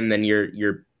 because again, then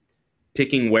you're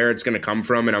picking where it's going to come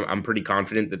from, and I'm pretty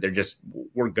confident that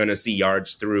we're going to see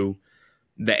yards through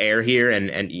the air here,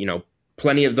 and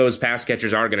plenty of those pass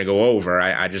catchers are going to go over.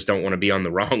 I just don't want to be on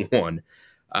the wrong one.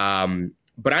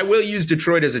 But I will use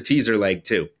Detroit as a teaser leg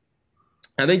too.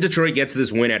 I think Detroit gets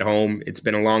this win at home. It's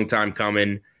been a long time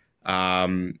coming.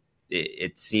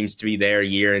 It seems to be their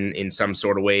year in some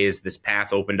sort of ways. This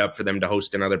path opened up for them to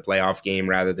host another playoff game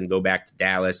rather than go back to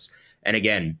Dallas. And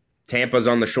again, Tampa's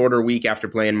on the shorter week after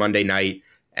playing Monday night.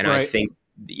 And right. I think,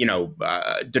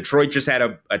 Detroit just had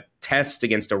a test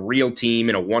against a real team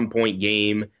in a 1-point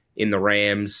game in the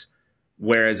Rams,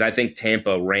 whereas I think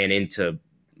Tampa ran into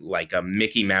like a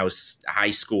Mickey Mouse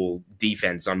high school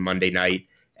defense on Monday night,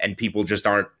 and people just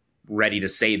aren't ready to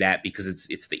say that because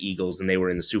it's the Eagles and they were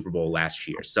in the Super Bowl last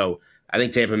year. So I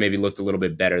think Tampa maybe looked a little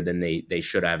bit better than they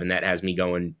should have, and that has me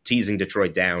teasing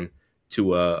Detroit down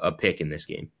to a pick in this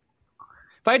game.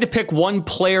 If I had to pick one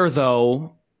player,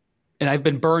 though, and I've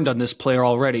been burned on this player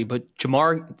already, but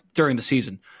during the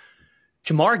season,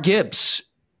 Jamar Gibbs.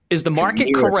 Is the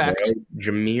market correct?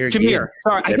 Jahmyr.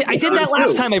 Sorry, I did that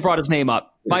last time I brought his name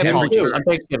up. My apologies. On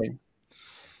Thanksgiving.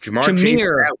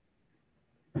 Jahmyr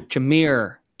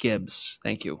Gibbs.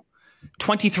 Thank you.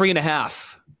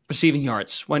 23.5 receiving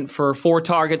yards. Went for 4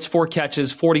 targets, 4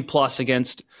 catches, 40+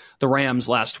 against the Rams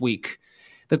last week.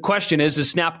 The question is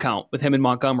snap count with him in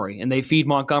Montgomery. And they feed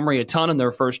Montgomery a ton in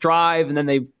their first drive, and then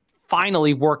they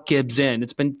finally work Gibbs in.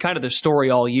 It's been kind of their story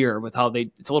all year with how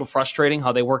it's a little frustrating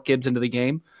how they work Gibbs into the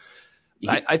game.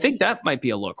 I think that might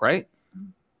be a look, right?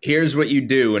 Here's what you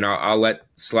do, and I'll let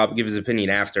Slop give his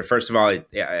opinion after. First of all,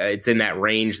 it's in that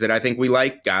range that I think we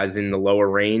like. Guys in the lower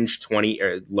range, 20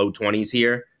 or low 20s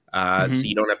here. So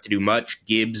you don't have to do much.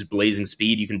 Gibbs, blazing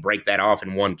speed, you can break that off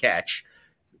in one catch.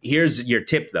 Here's your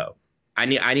tip, though. I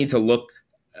need to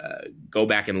go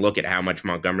back and look at how much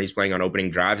Montgomery's playing on opening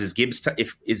drives. Is Gibbs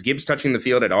touching the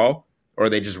field at all, or are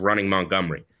they just running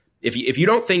Montgomery? If you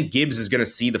don't think Gibbs is going to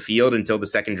see the field until the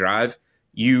second drive,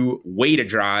 you wait a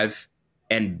drive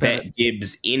and bet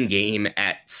Gibbs in game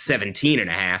at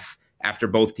 17.5 after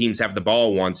both teams have the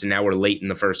ball once, and now we're late in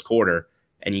the first quarter,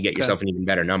 and you get yourself an even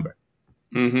better number.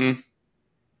 Mm-hmm.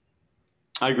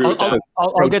 I agree with that.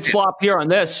 I'll get Slop here on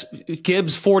this.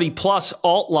 Gibbs 40+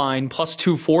 alt line plus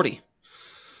 240.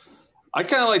 I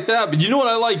kind of like that, but you know what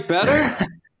I like better?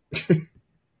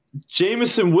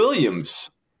 Jamison Williams.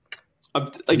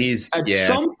 Some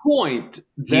point,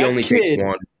 that kid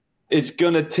is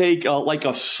going to take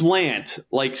a slant,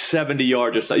 like 70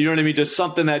 yards or so. You know what I mean? Just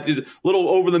something that just a little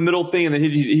over the middle thing, and then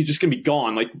he's just going to be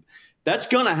gone. Like, that's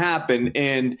going to happen.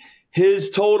 And his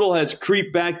total has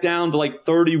creeped back down to like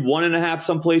 31.5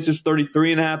 some places,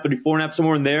 33.5, 34.5,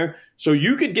 somewhere in there. So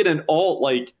you could get an alt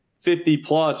like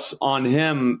 50+ on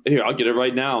him. Here, I'll get it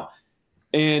right now.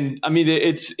 And I mean,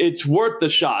 it's worth the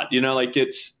shot.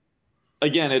 It's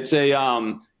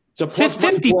a plus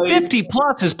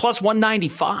 50+ is plus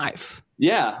 195.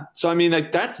 Yeah. So I mean,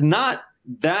 that's not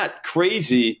that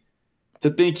crazy to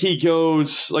think he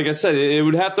goes. Like I said, it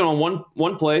would happen on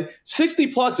one play.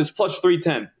 60+ is plus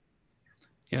 310.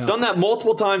 Yeah. Done that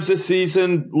multiple times this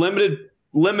season.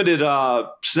 Limited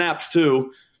snaps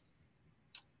too.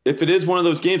 If it is one of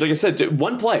those games, like I said,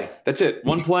 one play. That's it.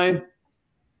 One play.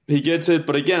 He gets it.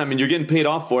 But again, I mean, you're getting paid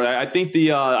off for it. I think the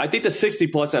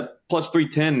 60+ at plus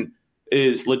 310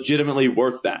 is legitimately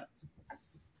worth that.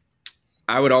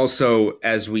 I would also,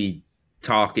 as we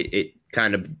talk, it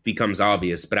kind of becomes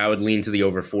obvious, but I would lean to the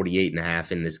over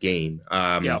 48.5 in this game.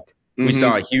 We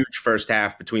saw a huge first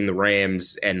half between the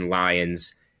Rams and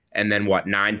Lions, and then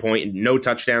no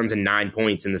touchdowns and 9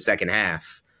 points in the second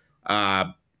half.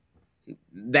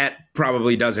 That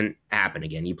probably doesn't happen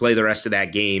again. You play the rest of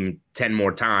that game 9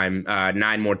 more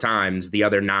times. The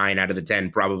other 9 out of the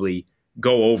 10 probably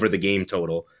go over the game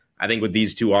total. I think with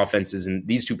these two offenses and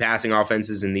these two passing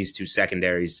offenses and these two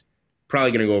secondaries,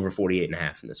 probably going to go over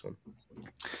 48.5 in this one.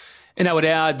 And I would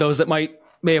add those that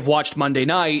may have watched Monday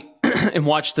night and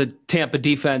watched the Tampa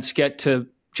defense get to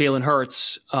Jalen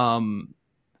Hurts.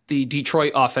 The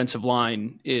Detroit offensive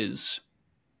line is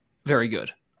very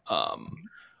good.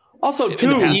 Also,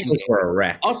 too, the Eagles were a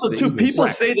wreck. People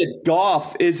say that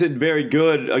Goff isn't very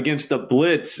good against the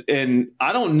blitz, and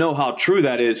I don't know how true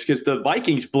that is because the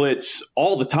Vikings blitz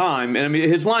all the time, and I mean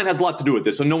his line has a lot to do with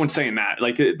this. So no one's saying that.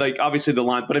 Like obviously the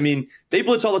line, but I mean they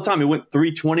blitz all the time. It went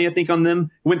 320, I think, on them.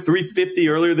 It went 350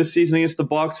 earlier this season against the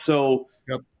Bucs. So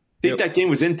I think that game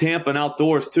was in Tampa and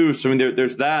outdoors too. So I mean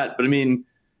there's that, but I mean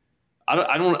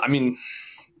I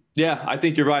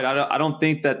think you're right. I don't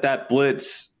think that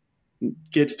blitz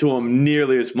gets to him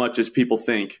nearly as much as people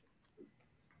think.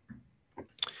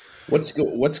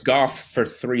 What's Goff for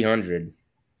 300?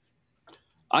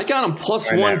 I got him plus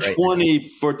 120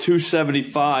 for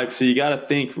 275. So you got to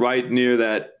think right near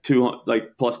that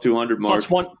plus 200 mark.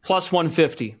 Plus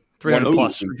 150, 300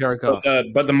 plus for Jared Goff.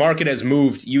 But the market has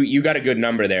moved. You got a good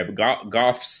number there. But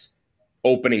Goff's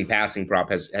opening passing prop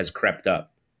has crept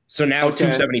up. So now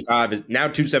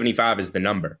 275 is the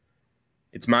number.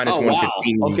 It's minus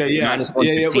 115. Wow. Okay, yeah. Minus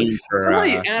 115 for,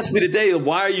 somebody asked me today,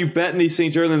 why are you betting these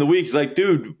things early in the week? It's like,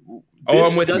 dude,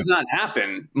 this does not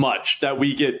happen much that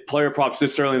we get player props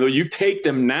this early in the week. You take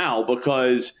them now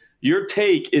because your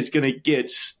take is going to get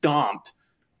stomped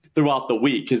throughout the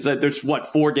week. Because there's,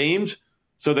 4 games?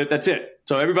 So that's it.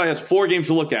 So everybody has 4 games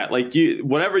to look at. Like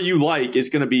whatever you like is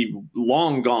going to be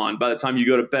long gone by the time you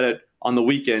go to bet it on the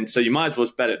weekend. So you might as well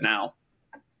just bet it now.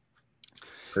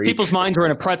 People's minds are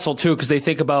in a pretzel, too, because they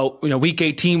think about, week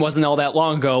 18 wasn't all that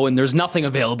long ago, and there's nothing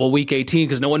available week 18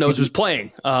 because no one knows who's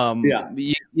playing.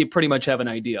 You pretty much have an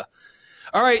idea.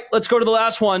 All right, let's go to the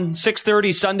last one,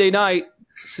 6:30 Sunday night.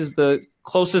 This is the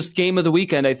closest game of the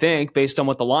weekend, I think, based on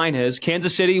what the line is.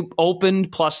 Kansas City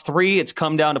opened +3. It's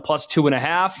come down to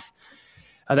 +2.5.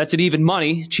 That's at even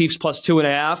money. Chiefs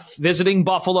 +2.5. Visiting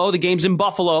Buffalo. The game's in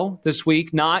Buffalo this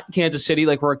week, not Kansas City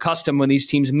like we're accustomed when these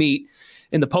teams meet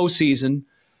in the postseason.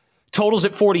 Totals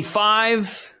at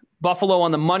 45. Buffalo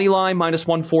on the money line, minus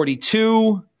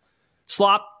 142.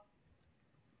 Slop,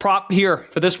 prop here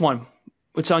for this one.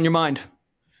 What's on your mind?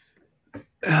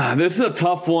 This is a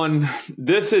tough one.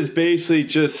 This is basically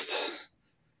just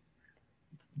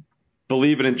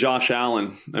believing in Josh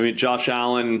Allen. I mean, Josh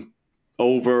Allen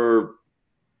over,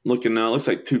 looking now, it looks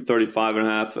like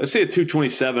 235.5. I see a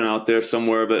 227 out there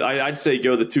somewhere, but I'd say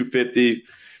go the 250.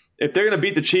 If they're going to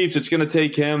beat the Chiefs, it's going to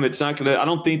take him. It's not going to. I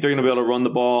don't think they're going to be able to run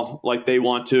the ball like they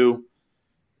want to.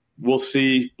 We'll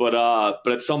see, but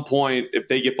at some point, if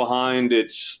they get behind,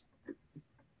 it's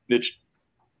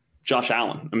Josh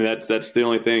Allen. I mean, that's the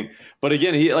only thing. But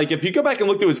again, if you go back and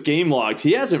look through his game logs,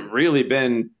 he hasn't really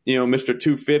been Mr.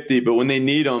 250. But when they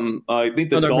need him, I think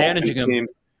the Dolphins game.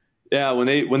 Yeah, when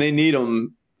they need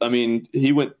him, I mean,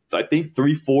 he went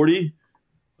 340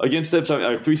 against them,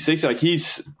 or 360. Like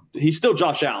he's still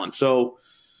Josh Allen. So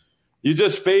you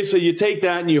just basically you take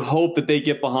that and you hope that they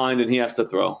get behind and he has to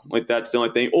throw. Like that's the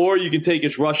only thing. Or you can take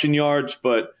his rushing yards,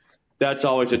 but that's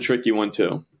always a tricky one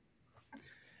too.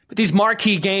 But these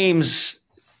marquee games,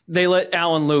 they let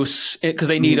Allen loose because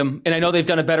they need him. And I know they've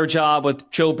done a better job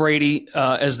with Joe Brady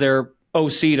as their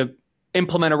OC to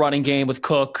implement a running game with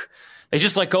Cook. They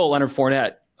just let go of Leonard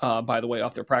Fournette, by the way,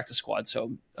 off their practice squad.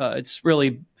 So it's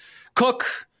really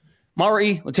Cook,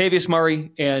 Murray, Latavius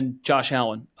Murray, and Josh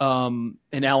Allen. And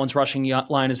Allen's rushing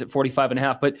line is at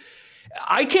 45.5. But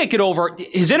I can't get over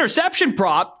his interception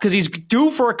prop because he's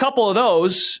due for a couple of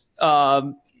those.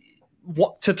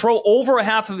 To throw over a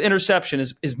half of interception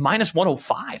is minus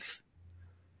 105.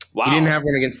 Wow. He didn't have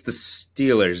one against the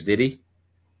Steelers, did he?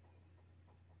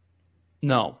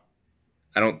 No.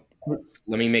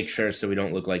 Let me make sure so we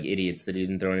don't look like idiots that he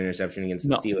didn't throw an interception against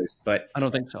the Steelers. But I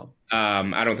don't think so.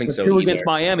 I don't think so. 2 against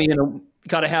Miami,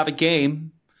 got to have a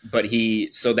game. But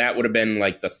so that would have been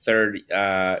like the third.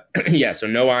 So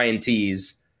no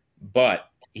INTs, but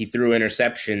he threw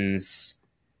interceptions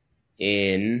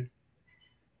in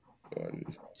 1,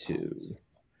 2.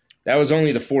 That was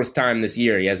only the 4th time this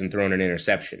year he hasn't thrown an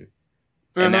interception,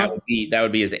 and that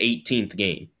would be his 18th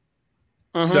game.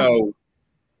 So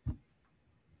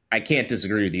I can't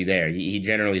disagree with you there. He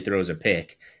generally throws a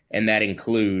pick, and that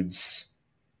includes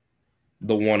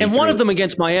the one. And one of them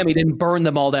against Miami didn't burn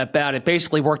them all that bad. It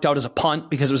basically worked out as a punt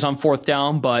because it was on 4th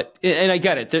down. And I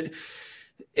get it.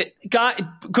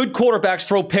 Good quarterbacks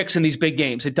throw picks in these big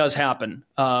games. It does happen.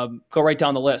 Go right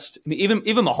down the list. I mean,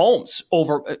 even Mahomes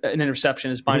over an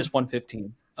interception is minus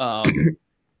 115. I'm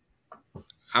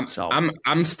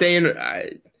staying.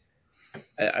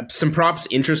 Some props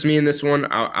interest me in this one.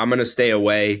 I'm going to stay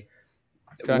away.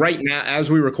 Okay. Right now, as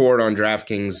we record on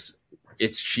DraftKings,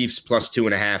 it's Chiefs plus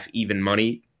 2.5 even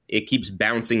money. It keeps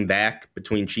bouncing back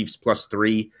between Chiefs plus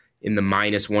 3 in the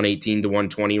minus 118 to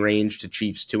 120 range to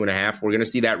Chiefs 2.5. We're going to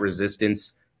see that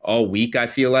resistance all week, I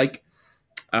feel like.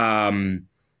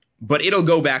 but it'll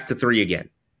go back to 3 again,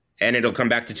 and it'll come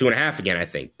back to 2.5 again, I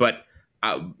think. But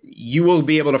you will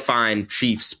be able to find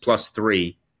Chiefs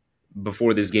 +3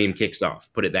 before this game kicks off,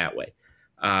 put it that way,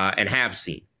 and have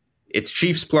seen. It's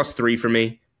Chiefs +3 for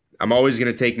me. I'm always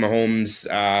going to take Mahomes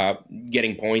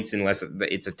getting points unless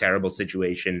it's a terrible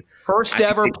situation. First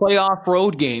ever playoff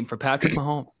road game for Patrick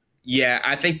Mahomes. Yeah,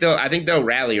 I think they'll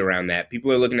rally around that.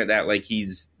 People are looking at that like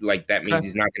that means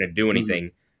he's not going to do anything.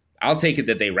 Mm-hmm. I'll take it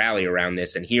that they rally around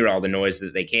this and hear all the noise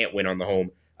that they can't win on the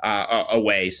home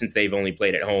away since they've only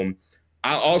played at home.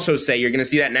 I'll also say you're going to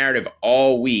see that narrative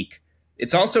all week.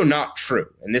 It's also not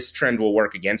true, and this trend will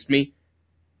work against me.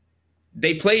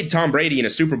 They played Tom Brady in a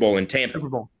Super Bowl in Tampa. Super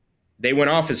Bowl. They went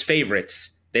off as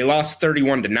favorites. They lost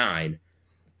 31-9.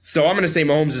 So I'm going to say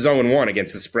Mahomes is 0-1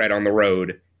 against the spread on the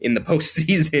road in the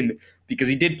postseason because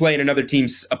he did play in another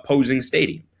team's opposing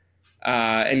stadium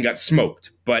and got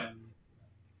smoked. But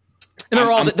and there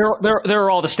are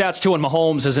all the stats too on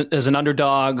Mahomes as an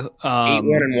underdog.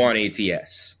 8-1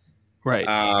 ATS. Right.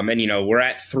 And we're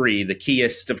at 3, the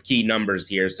keyest of key numbers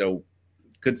here, so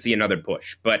could see another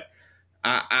push. But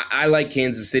I like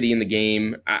Kansas City in the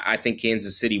game. I think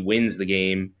Kansas City wins the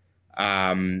game.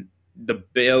 The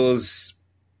Bills,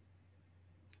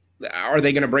 are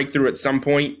they going to break through at some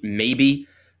point? Maybe.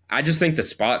 I just think the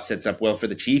spot sets up well for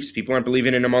the Chiefs. People aren't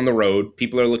believing in them on the road.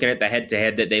 People are looking at the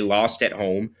head-to-head that they lost at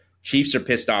home. Chiefs are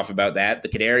pissed off about that. The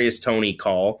Kadarius Toney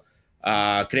call.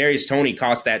 Kadarius Toney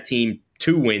cost that team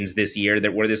 2 wins this year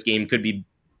where this game could be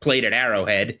played at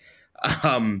Arrowhead.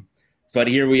 But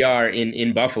here we are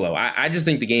in Buffalo. I just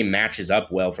think the game matches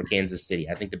up well for Kansas City.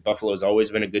 I think that Buffalo's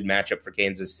always been a good matchup for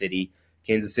Kansas City.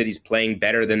 Kansas City's playing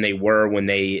better than they were when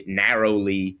they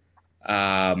narrowly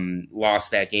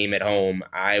lost that game at home.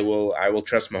 I will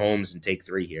trust Mahomes and take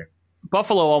 3 here.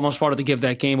 Buffalo almost wanted to give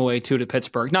that game away too to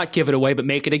Pittsburgh. Not give it away, but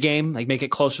make it a game, like make it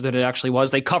closer than it actually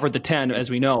was. They covered the 10, as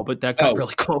we know, but that got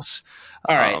really close.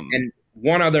 All right, and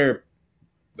one other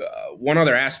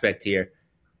aspect here.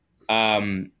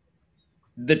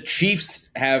 The Chiefs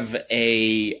have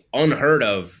a unheard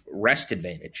of rest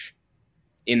advantage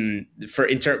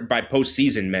by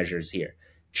postseason measures here.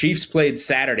 Chiefs played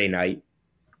Saturday night.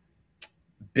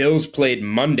 Bills played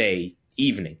Monday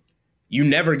evening. You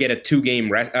never get a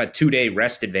 2-day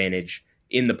rest advantage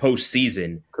in the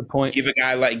postseason. Good point.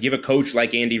 Give a coach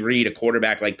like Andy Reid, a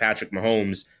quarterback like Patrick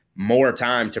Mahomes, more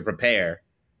time to prepare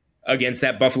against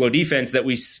that Buffalo defense that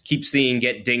we keep seeing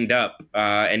get dinged up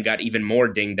and got even more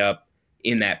dinged up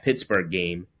in that Pittsburgh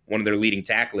game. One of their leading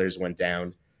tacklers went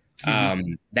down.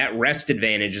 That rest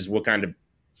advantage is what kind of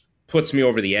puts me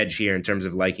over the edge here in terms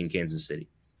of liking Kansas City.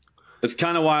 That's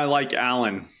kind of why I like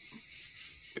Allen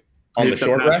on the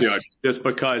short rest, just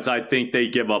because I think they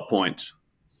give up points.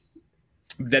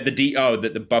 That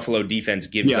the Buffalo defense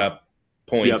gives up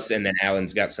points, and then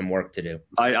Allen's got some work to do.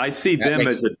 I see them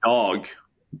as a dog,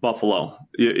 Buffalo,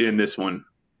 in this one.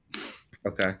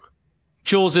 Okay.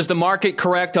 Jules, is the market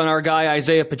correct on our guy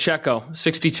Isaiah Pacheco,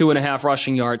 62.5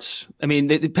 rushing yards? I mean,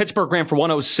 Pittsburgh ran for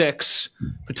 106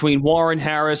 between Warren,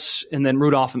 Harris, and then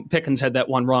Rudolph and Pickens had that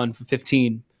one run for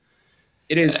 15.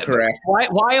 It is correct.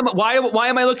 Why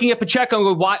am I looking at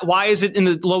Pacheco? Why is it in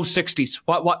the low 60s?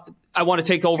 What I want to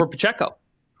take over Pacheco.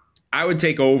 I would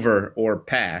take over or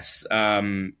pass.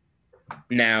 Now,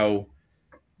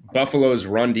 Buffalo's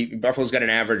got an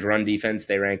average run defense.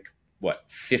 They rank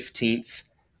 15th.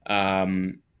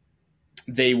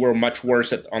 They were much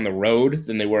worse on the road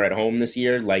than they were at home this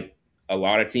year, like a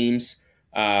lot of teams.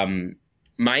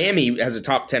 Miami has a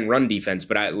top 10 run defense,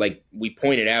 but we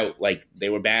pointed out, they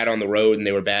were bad on the road and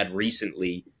they were bad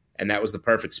recently, and that was the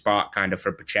perfect spot kind of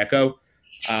for Pacheco.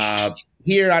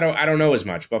 Here, I don't know as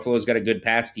much. Buffalo's got a good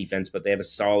pass defense, but they have a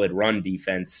solid run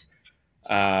defense.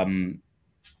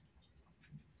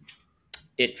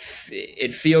 It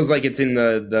feels like it's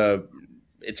in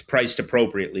it's priced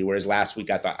appropriately, whereas last week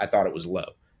I thought it was low.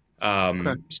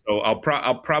 Okay. So I'll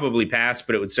probably pass,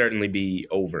 but it would certainly be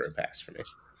over a pass for me.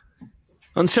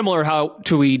 And similar how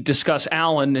we discuss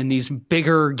Allen in these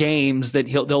bigger games that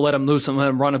they'll let him loose and let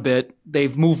him run a bit.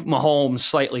 They've moved Mahomes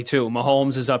slightly too.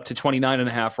 Mahomes is up to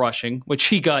 29.5 rushing, which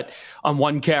he got on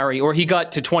one carry, or he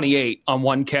got to 28 on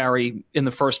one carry in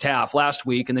the first half last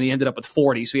week, and then he ended up with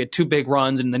 40. So he had 2 big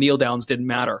runs, and the kneel downs didn't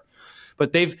matter.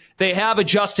 But they have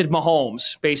adjusted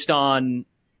Mahomes based on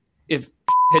if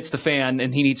hits the fan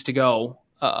and he needs to go.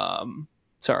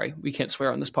 Sorry, we can't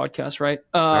swear on this podcast, right?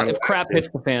 If crap hits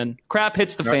the fan.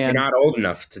 You're not old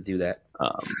enough to do that.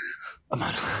 I'm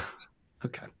not.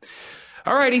 Okay.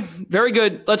 All righty. Very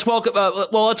good. Let's welcome.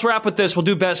 Let's wrap with this. We'll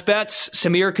do best bets.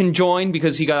 Samir can join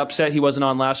because he got upset he wasn't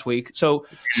on last week. So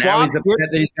now he's upset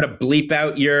that he's got to bleep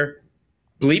out your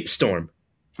bleep storm.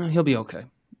 He'll be okay.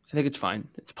 I think it's fine.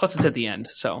 Plus it's at the end,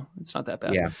 so it's not that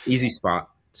bad. Yeah, easy spot.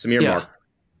 Samir marked.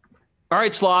 All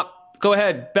right, Slop, go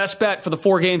ahead. Best bet for the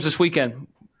 4 games this weekend.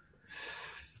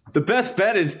 The best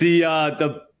bet is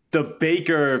the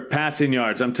Baker passing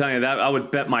yards. I'm telling you that I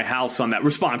would bet my house on that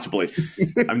responsibly.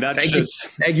 I mean,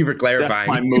 thank you for clarifying. That's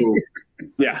my move.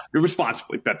 Yeah,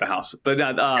 responsibly bet the house. But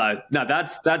no,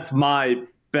 that's my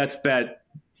best bet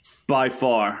by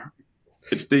far.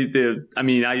 It's I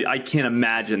mean, I can't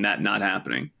imagine that not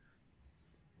happening.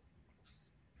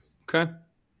 Okay.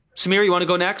 Samir, you want to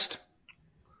go next?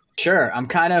 Sure. I'm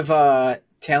kind of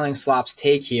tailing Slop's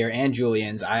take here and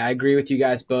Julian's. I agree with you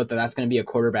guys both that that's going to be a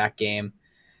quarterback game.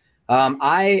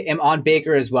 I am on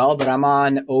Baker as well, but I'm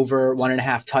on over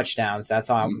 1.5 touchdowns. That's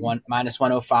on minus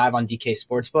 105 on DK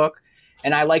Sportsbook.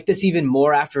 And I like this even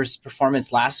more after his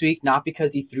performance last week, not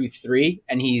because he threw 3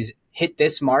 and he's hit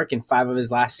this mark in 5 of his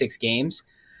last 6 games,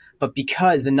 but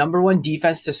because the number 1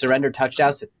 defense to surrender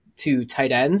touchdowns to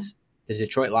tight ends, the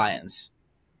Detroit Lions.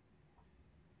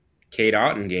 Cade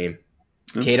Otton game.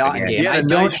 Yeah, I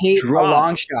don't hate a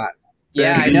long shot.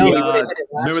 Yeah, I know.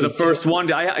 Remember the first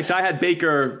one? I had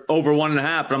Baker over 1.5,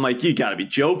 and I'm like, you got to be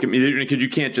joking me, because you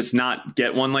can't just not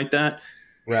get one like that.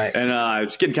 Right. And I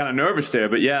was getting kind of nervous there.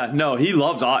 But, yeah, no, he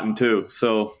loves Otton too.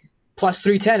 So plus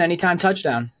 310 anytime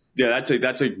touchdown. Yeah,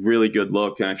 that's a really good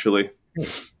look, actually.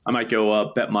 I might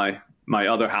go bet my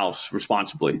other house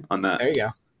responsibly on that. There you go.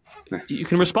 You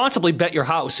can responsibly bet your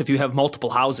house if you have multiple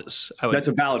houses. That's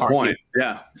a valid point.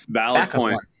 Yeah, valid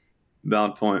point.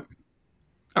 Valid point.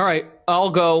 All right, I'll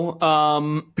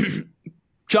go.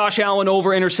 Josh Allen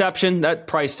over interception. That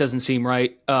price doesn't seem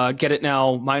right. Get it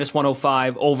now, minus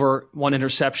 105 over 1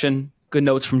 interception. Good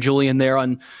notes from Julian there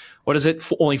on, what is it?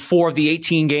 Only 4 of the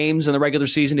 18 games in the regular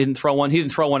season. He didn't throw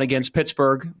one against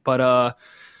Pittsburgh, but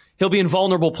he'll be in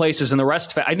vulnerable places. And the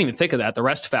rest, I didn't even think of that. The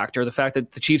rest factor, the fact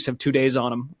that the Chiefs have 2 days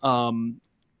on him.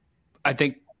 I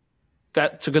think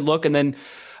that's a good look. And then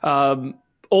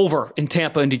over in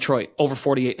Tampa and Detroit, over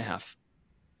 48.5.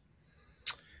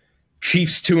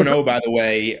 Chiefs 2-0, by the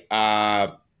way,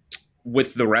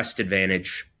 with the rest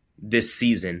advantage this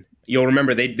season. You'll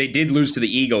remember they did lose to the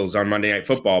Eagles on Monday Night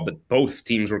Football, but both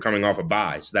teams were coming off a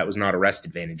bye, so that was not a rest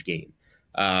advantage game.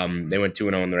 They went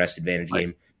 2-0 in the rest advantage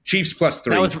game. Chiefs plus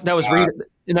 3. That was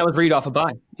Reed off a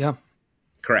bye. Yeah,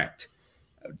 correct.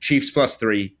 Chiefs plus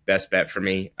 3, best bet for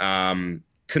me.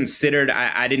 Considered,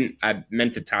 I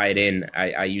meant to tie it in.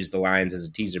 I used the Lions as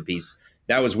a teaser piece.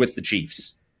 That was with the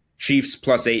Chiefs. Chiefs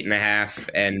plus 8.5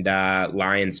 and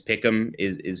Lions pick 'em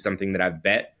is something that I've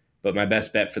bet. But my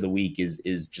best bet for the week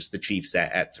is just the Chiefs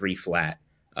at 3 flat.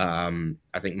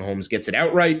 I think Mahomes gets it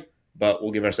outright, but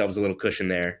we'll give ourselves a little cushion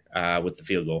there with the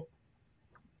field goal.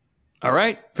 All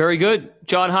right. Very good.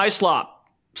 John Hyslop,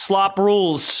 Slop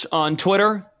Rules on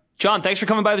Twitter. John, thanks for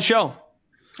coming by the show.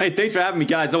 Hey, thanks for having me,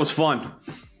 guys. That was fun.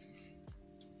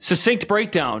 Succinct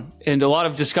breakdown and a lot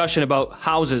of discussion about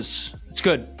houses. It's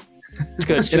good.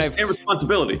 It's good. And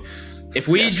responsibility. If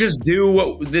we just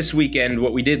do this weekend,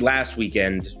 what we did last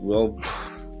weekend, we'll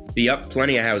be up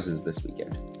plenty of houses this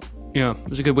weekend. Yeah, it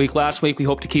was a good week last week. We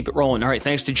hope to keep it rolling. All right,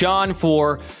 thanks to John,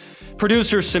 for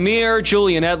producer Samir,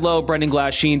 Julian Edlow, Brendan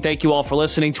Glasheen. Thank you all for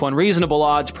listening to Unreasonable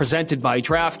Odds presented by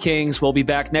DraftKings. We'll be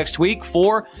back next week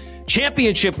for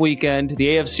Championship Weekend, the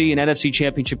AFC and NFC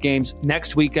Championship games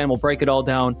next weekend. We'll break it all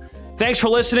down. Thanks for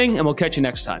listening, and we'll catch you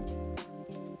next time.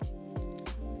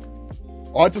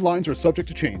 Odds and lines are subject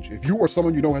to change. If you or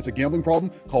someone you know has a gambling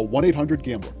problem, call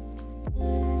 1-800-GAMBLER.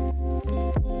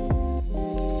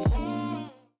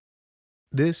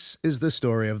 This is the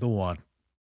story of the one.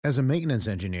 As a maintenance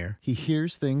engineer, he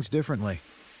hears things differently.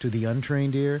 To the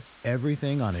untrained ear,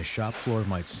 everything on his shop floor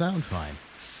might sound fine,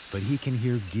 but he can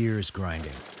hear gears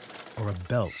grinding or a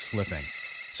belt slipping.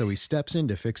 So he steps in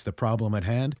to fix the problem at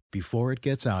hand before it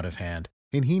gets out of hand.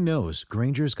 And he knows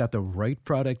Grainger's got the right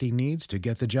product he needs to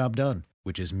get the job done,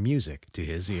 which is music to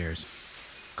his ears.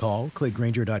 Call, click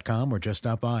Grainger.com, or just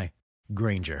stop by.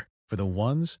 Grainger, for the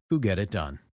ones who get it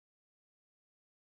done.